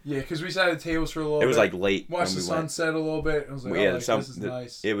 Yeah. Yeah, because we sat at the tables for a little. It was bit, like late watched when the we went. sunset a little bit. And I was like, Yeah, this is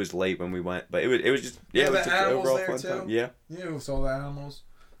nice. It was late when we went, but it was just Yeah, it was the just an animals overall there, fun too. time. Yeah. Yeah, with all the animals.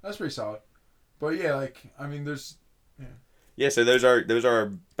 That's pretty solid. But yeah, like I mean, there's. Yeah, so those are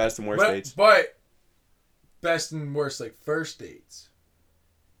our best and worst dates. But best and worst like first dates.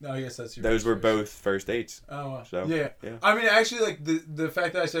 No, I guess that's your. Those first were choice. both first dates. Oh wow. So, yeah. yeah. I mean, actually, like the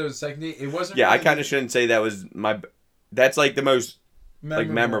fact that I said it was a second date, it wasn't. Yeah, I really kind of shouldn't say that was my. That's like the most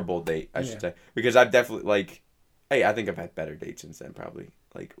memorable date, I should Yeah. say, because I've definitely hey, I think I've had better dates since then. Probably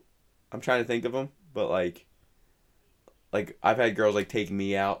I'm trying to think of them, but like I've had girls taking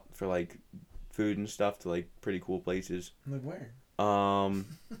me out for food and stuff to pretty cool places. Like where? I'm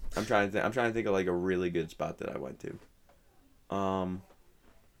trying to think of a really good spot that I went to.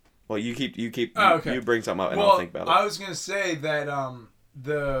 Well, you bring something up and I'll think about it. I was gonna say that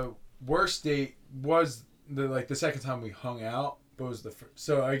the worst date was the second time we hung out, but it was the first.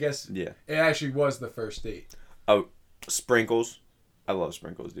 So I guess Yeah. it actually was the first date. Oh, Sprinkles. I love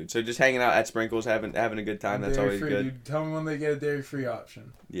Sprinkles, dude. So just hanging out at Sprinkles, having a good time. That's always Dairy-free, good. Dude. Tell me when they get a dairy-free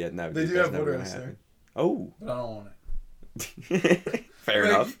option. Yeah, no, They dude, do that's have never water gonna ice there. happen. Oh, But I don't want it. fair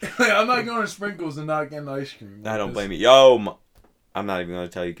enough. I'm not going to Sprinkles and not getting ice cream. I don't blame you. Yo, I'm not even gonna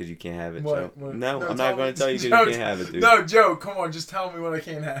tell you because you can't have it. What? So What? no, I'm tell not gonna me. tell you because Joe, you can't have it, dude. No, Joe, come on, just tell me what I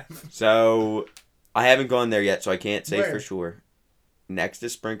can't have. So I haven't gone there yet, so I can't say Where? for sure. Next to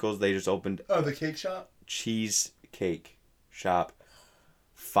Sprinkles, they just opened Oh, the cake shop? Cheesecake Shop.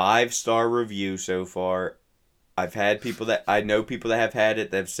 5-star review so far. I've had people that have had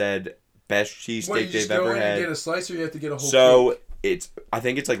it that have said best cheesesteak What, you just they've go ever in had. and get a slice or you have to get a whole So cake? I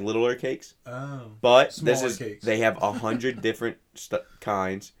think it's littler cakes, Oh. but Smaller cakes. they have 100 different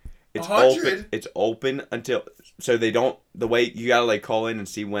kinds. It's 100? open. It's open until so they don't the way you gotta call in and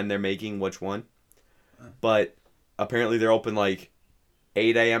see when they're making which one. But apparently they're open 8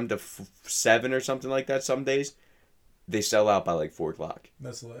 a.m. to 7 or something like that. Some days they sell out by 4 o'clock.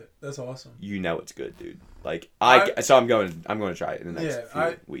 That's lit. That's awesome. You know it's good, dude. So I'm going to try it in the next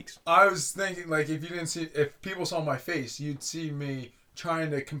few weeks. I was thinking, if people saw my face, you'd see me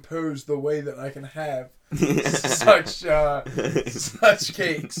trying to compose the way that I can have such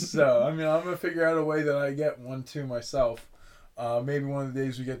cakes. So, I mean, I'm going to figure out a way that I get one to myself. Maybe one of the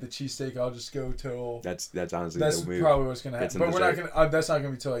days we get the cheesesteak, I'll just go till... That's honestly That's the move. probably what's going to Get happen. some But we're not dessert. going to... that's not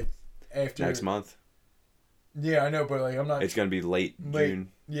going to be till, after... Next month. Yeah, I know, but, I'm not... It's going to be late June.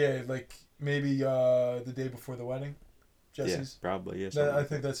 Yeah, maybe the day before the wedding. Jesse's. Yeah, probably. Yeah, I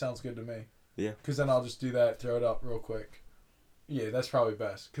think that sounds good to me. Yeah. Because then I'll just do that, throw it up real quick. Yeah, that's probably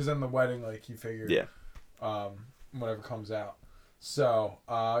best. Because then the wedding, you figure... Yeah. Whatever comes out. So,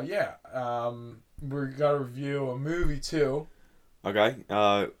 yeah. We got to review a movie, too. Okay.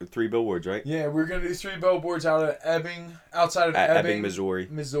 3 billboards, right? Yeah, we're going to do 3 billboards outside of Ebbing, Missouri.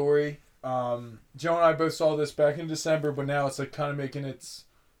 Missouri. Joe and I both saw this back in December, but now it's kind of making its...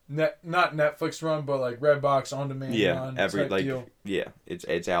 not Netflix run, but Redbox on demand run type deal. Yeah,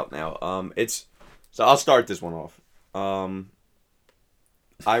 it's out now. So I'll start this one off.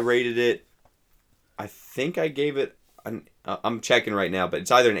 I rated it. I think I gave it. I'm checking right now, but it's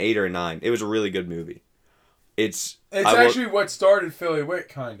either an 8 or a 9. It was a really good movie. It's actually what started Philly Wit,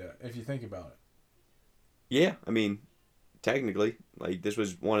 kinda, if you think about it. Yeah, I mean, technically, this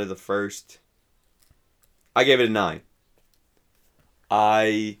was one of the first. I gave it a 9.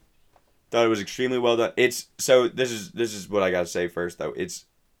 I thought it was extremely well done. This is what I gotta say first though. It's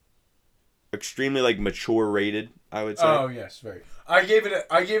extremely mature rated, I would say. Oh yes, very. I gave it a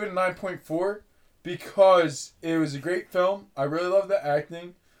 9.4 because it was a great film. I really loved the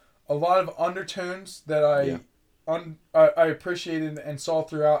acting. A lot of undertones that I appreciated and saw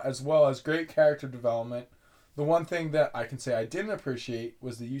throughout, as well as great character development. The one thing that I can say I didn't appreciate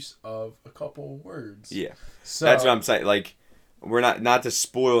was the use of a couple words. Yeah, so that's what I'm saying. We're not to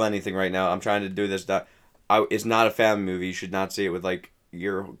spoil anything right now. I'm trying to do this. it's not a family movie. You should not see it with like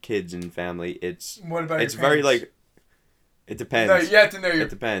your kids and family. What about it's your very parents? like it depends. No, you have to know your. It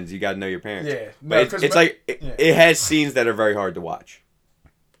depends. You got to know your parents. Yeah, but it's like it has scenes that are very hard to watch.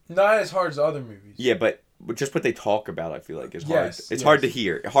 Not as hard as other movies. Yeah, but just what they talk about, I feel like is hard. Yes, It's hard to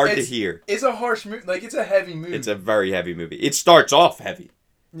hear. To hear. It's a harsh movie. Like it's a heavy movie. It's a very heavy movie. It starts off heavy.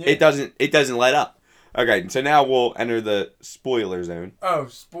 Yeah. It doesn't let up. Okay, so now we'll enter the spoiler zone. Oh,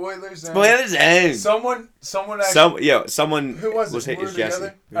 spoilers! Spoiler zone. Someone actually. Someone. Who was it? It's We Jesse. were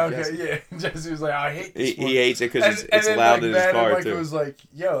It was together? Jesse. Okay, yeah. Jesse was like, I hate this. He hates it because it's then, loud like, in his Matt and car Micah too. was like,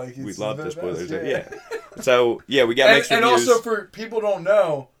 yo, like We it's love the best, spoilers. yeah. Yeah. So yeah, we got mixed and reviews. also for people don't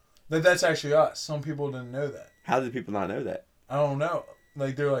know that that's actually us. Some people didn't know that. How did people not know that? I don't know.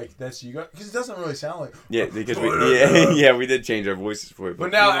 Like they're like, that's you guys, because it doesn't really sound like. Yeah, because we did change our voices for it.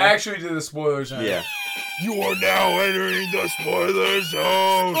 But now actually to the spoilers. Zone. Yeah. You are now entering the spoiler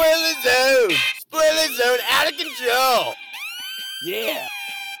zone. Spoiler zone! Spoiler zone out of control! Yeah.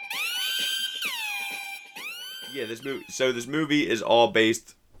 Yeah, this movie is all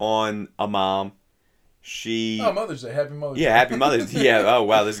based on a mom. She Oh, Mother's Day! Happy Mother's Day! Yeah, happy Mother's Day. Yeah. Oh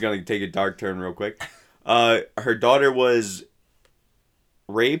wow, this is gonna take a dark turn real quick. Her daughter was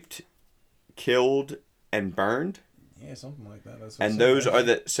raped, killed, and burned. Yeah, something like that. That's what And those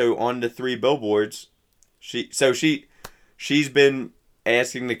are on the 3 billboards. She's been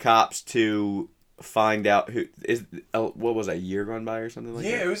asking the cops to find out who is. What was that, a year gone by or something like that?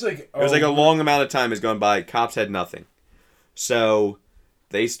 Yeah, it was like It was like a long amount of time has gone by. Cops had nothing, so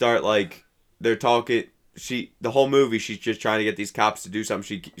they start like they're talking. The whole movie, she's just trying to get these cops to do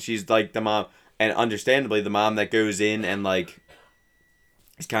something. She's like the mom, and understandably the mom that goes in and like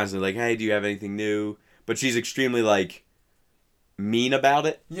is constantly like, "Hey, do you have anything new?" But she's extremely like mean about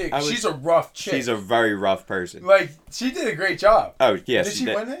it. Yeah, she's a rough chick. She's a very rough person. Like she did a great job. Oh yeah, Did she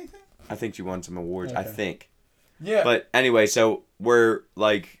win anything? I think she won some awards. I Okay. think. Yeah. But anyway, so we're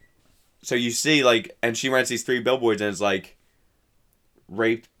like, so you see like, and she rents these 3 billboards, and it's like,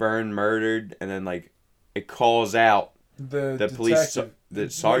 raped, burned, murdered, and then like, it calls out the police, the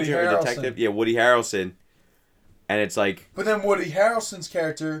sergeant or detective, yeah, Woody Harrelson, and it's like, But then Woody Harrelson's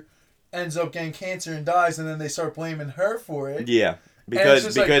character ends up getting cancer and dies, and then they start blaming her for it. yeah,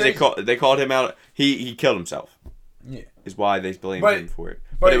 because they called him out. He killed himself. Yeah. Is why they blamed But- him for it.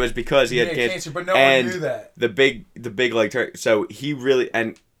 but But it was because he had cancer. But no and one knew that. The big like so he really,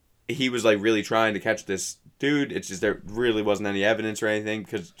 and he was like really trying to catch this dude. It's just there really wasn't any evidence or anything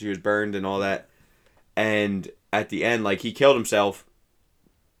because she was burned and all that. And at the end, like he killed himself.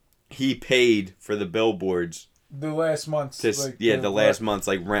 He paid for the billboards The last month's to like the last month's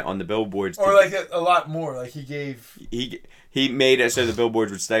like rent on the billboards. or like a lot more. Like he gave. He made it so the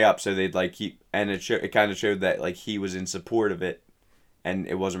billboards would stay up, so they'd like keep, and it kind of showed that like he was in support of it, and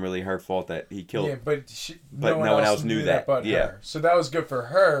it wasn't really her fault that he killed. Yeah, but But no one else knew that. but Yeah. her. So that was good for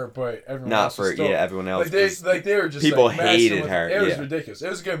her, but everyone Not else was for still, everyone else. Like they were just people like, messing hated with her. It was yeah. ridiculous. It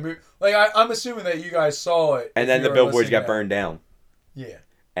was a good movie. Like I'm assuming that you guys saw it. And if then you the were billboards listening got now. burned down, Yeah.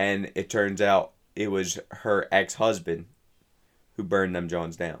 and it turns out it was her ex-husband who burned them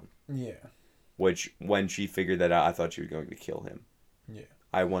Johns down. Yeah. Which when she figured that out, I thought she was going to kill him. Yeah.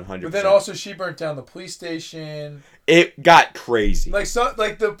 I 100%. But then also she burnt down the police station. It got crazy. Like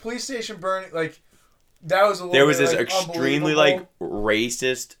the police station burning. Like that was a little. There was bit, this like, extremely unbelievable. like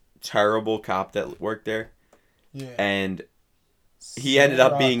racist, terrible cop that worked there, Yeah. and he ended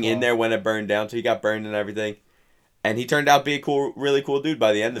up being in there when it burned down, so he got burned and everything. And he turned out to be a really cool dude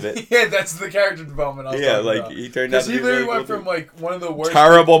by the end of it. Yeah, that's the character development I was Yeah, talking like about. he turned out to be he a literally really went cool from dude. like one of the worst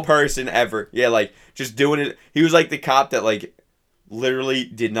Terrible people- person ever. Yeah, like just doing it. He was like the cop that like literally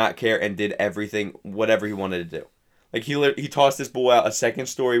did not care and did everything, whatever he wanted to do. Like he tossed this boy out a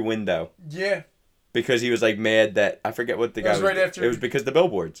 2nd-story window Yeah. because he was like mad that I forget what the It guy was right after- It was because the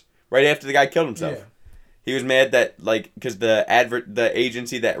billboards. Right after the guy killed himself. Yeah. He was mad that like because the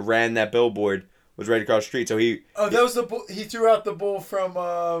agency that ran that billboard was right across the street, so he. Oh, that was the bull. He threw out the bull from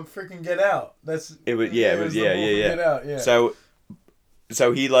freaking Get Out. That's It was the bull from Get Out. Yeah.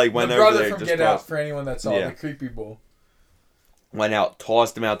 So he like went the over brother there, from just Get Out. tossed, For anyone that saw Yeah. the creepy bull went out,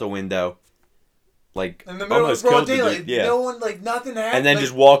 tossed him out the window, like in the middle of almost broad killed the daylight. dude. Yeah, No one like nothing happened. and then like,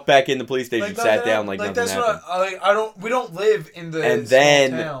 just walked back in the police station, like, sat nothing down happened. like nothing that's happened. what I don't. We don't live in the And small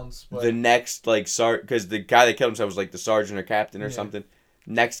then towns. But The next like because the guy that killed himself was like the sergeant or captain or Yeah. something.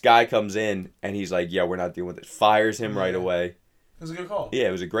 Next guy comes in and he's like, "Yeah, we're not dealing with it." Fires him right Yeah. away. it was a good call. Yeah,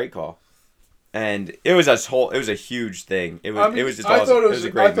 it was a great call, and it was a huge thing. It was I mean, it was just I awesome. thought it was a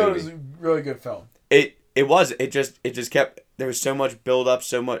great I thought movie. it was a really good film. It was. It just kept. There was so much build up.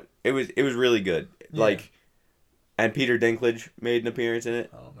 So much. It was really good. Yeah. Like, and Peter Dinklage made an appearance in it.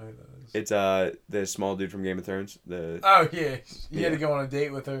 I don't know who that is. It's the small dude from Game of Thrones. Oh yeah, he had to go on a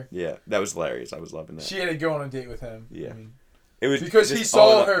date with her. Yeah, that was hilarious. I was loving that. She had to go on a date with him. Yeah. I mean, It was because just he saw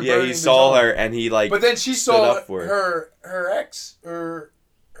all- her. Yeah, burning he the saw joint. her, and he like. But then she stood saw up for her ex, or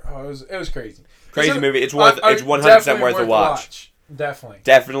it was crazy. Crazy It's movie. It's worth. It's 100% definitely worth a watch. Definitely.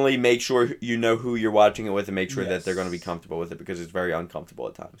 Definitely make sure you know who you're watching it with, and make sure that Yes. they're going to be comfortable with it because it's very uncomfortable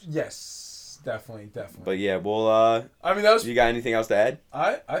at times. Yes, definitely. But yeah, we'll. I mean, that was. You got anything else to add?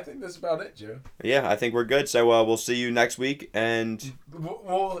 I think that's about it, Joe. Yeah, I think we're good. So we'll see you next week, and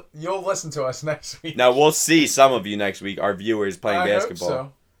You'll listen to us next week. now we'll see some of you next week. Our viewers playing I basketball.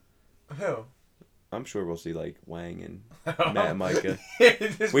 Hope so. Who? I'm sure we'll see like Wang and Matt and Micah.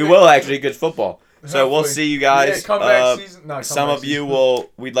 This We big- will actually good football. So we'll Hopefully. see you guys. Yeah, comeback season. No, Some comeback of you season.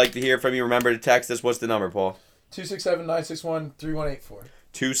 we'd like to hear from you. Remember to text us. What's the number, Paul? 267-961-3184.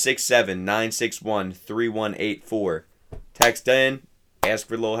 267-961-3184. Text in. Ask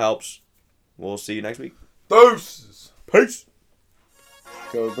for little helps. We'll see you next week. Doses. Peace.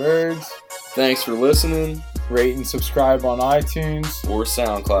 Go Birds. Thanks for listening. Rate and subscribe on iTunes. Or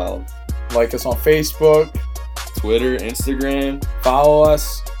SoundCloud, Like us on Facebook. Twitter, Instagram. Follow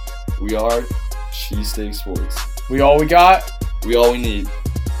us. We are Cheesesteak Sports. We all we got. We all we need.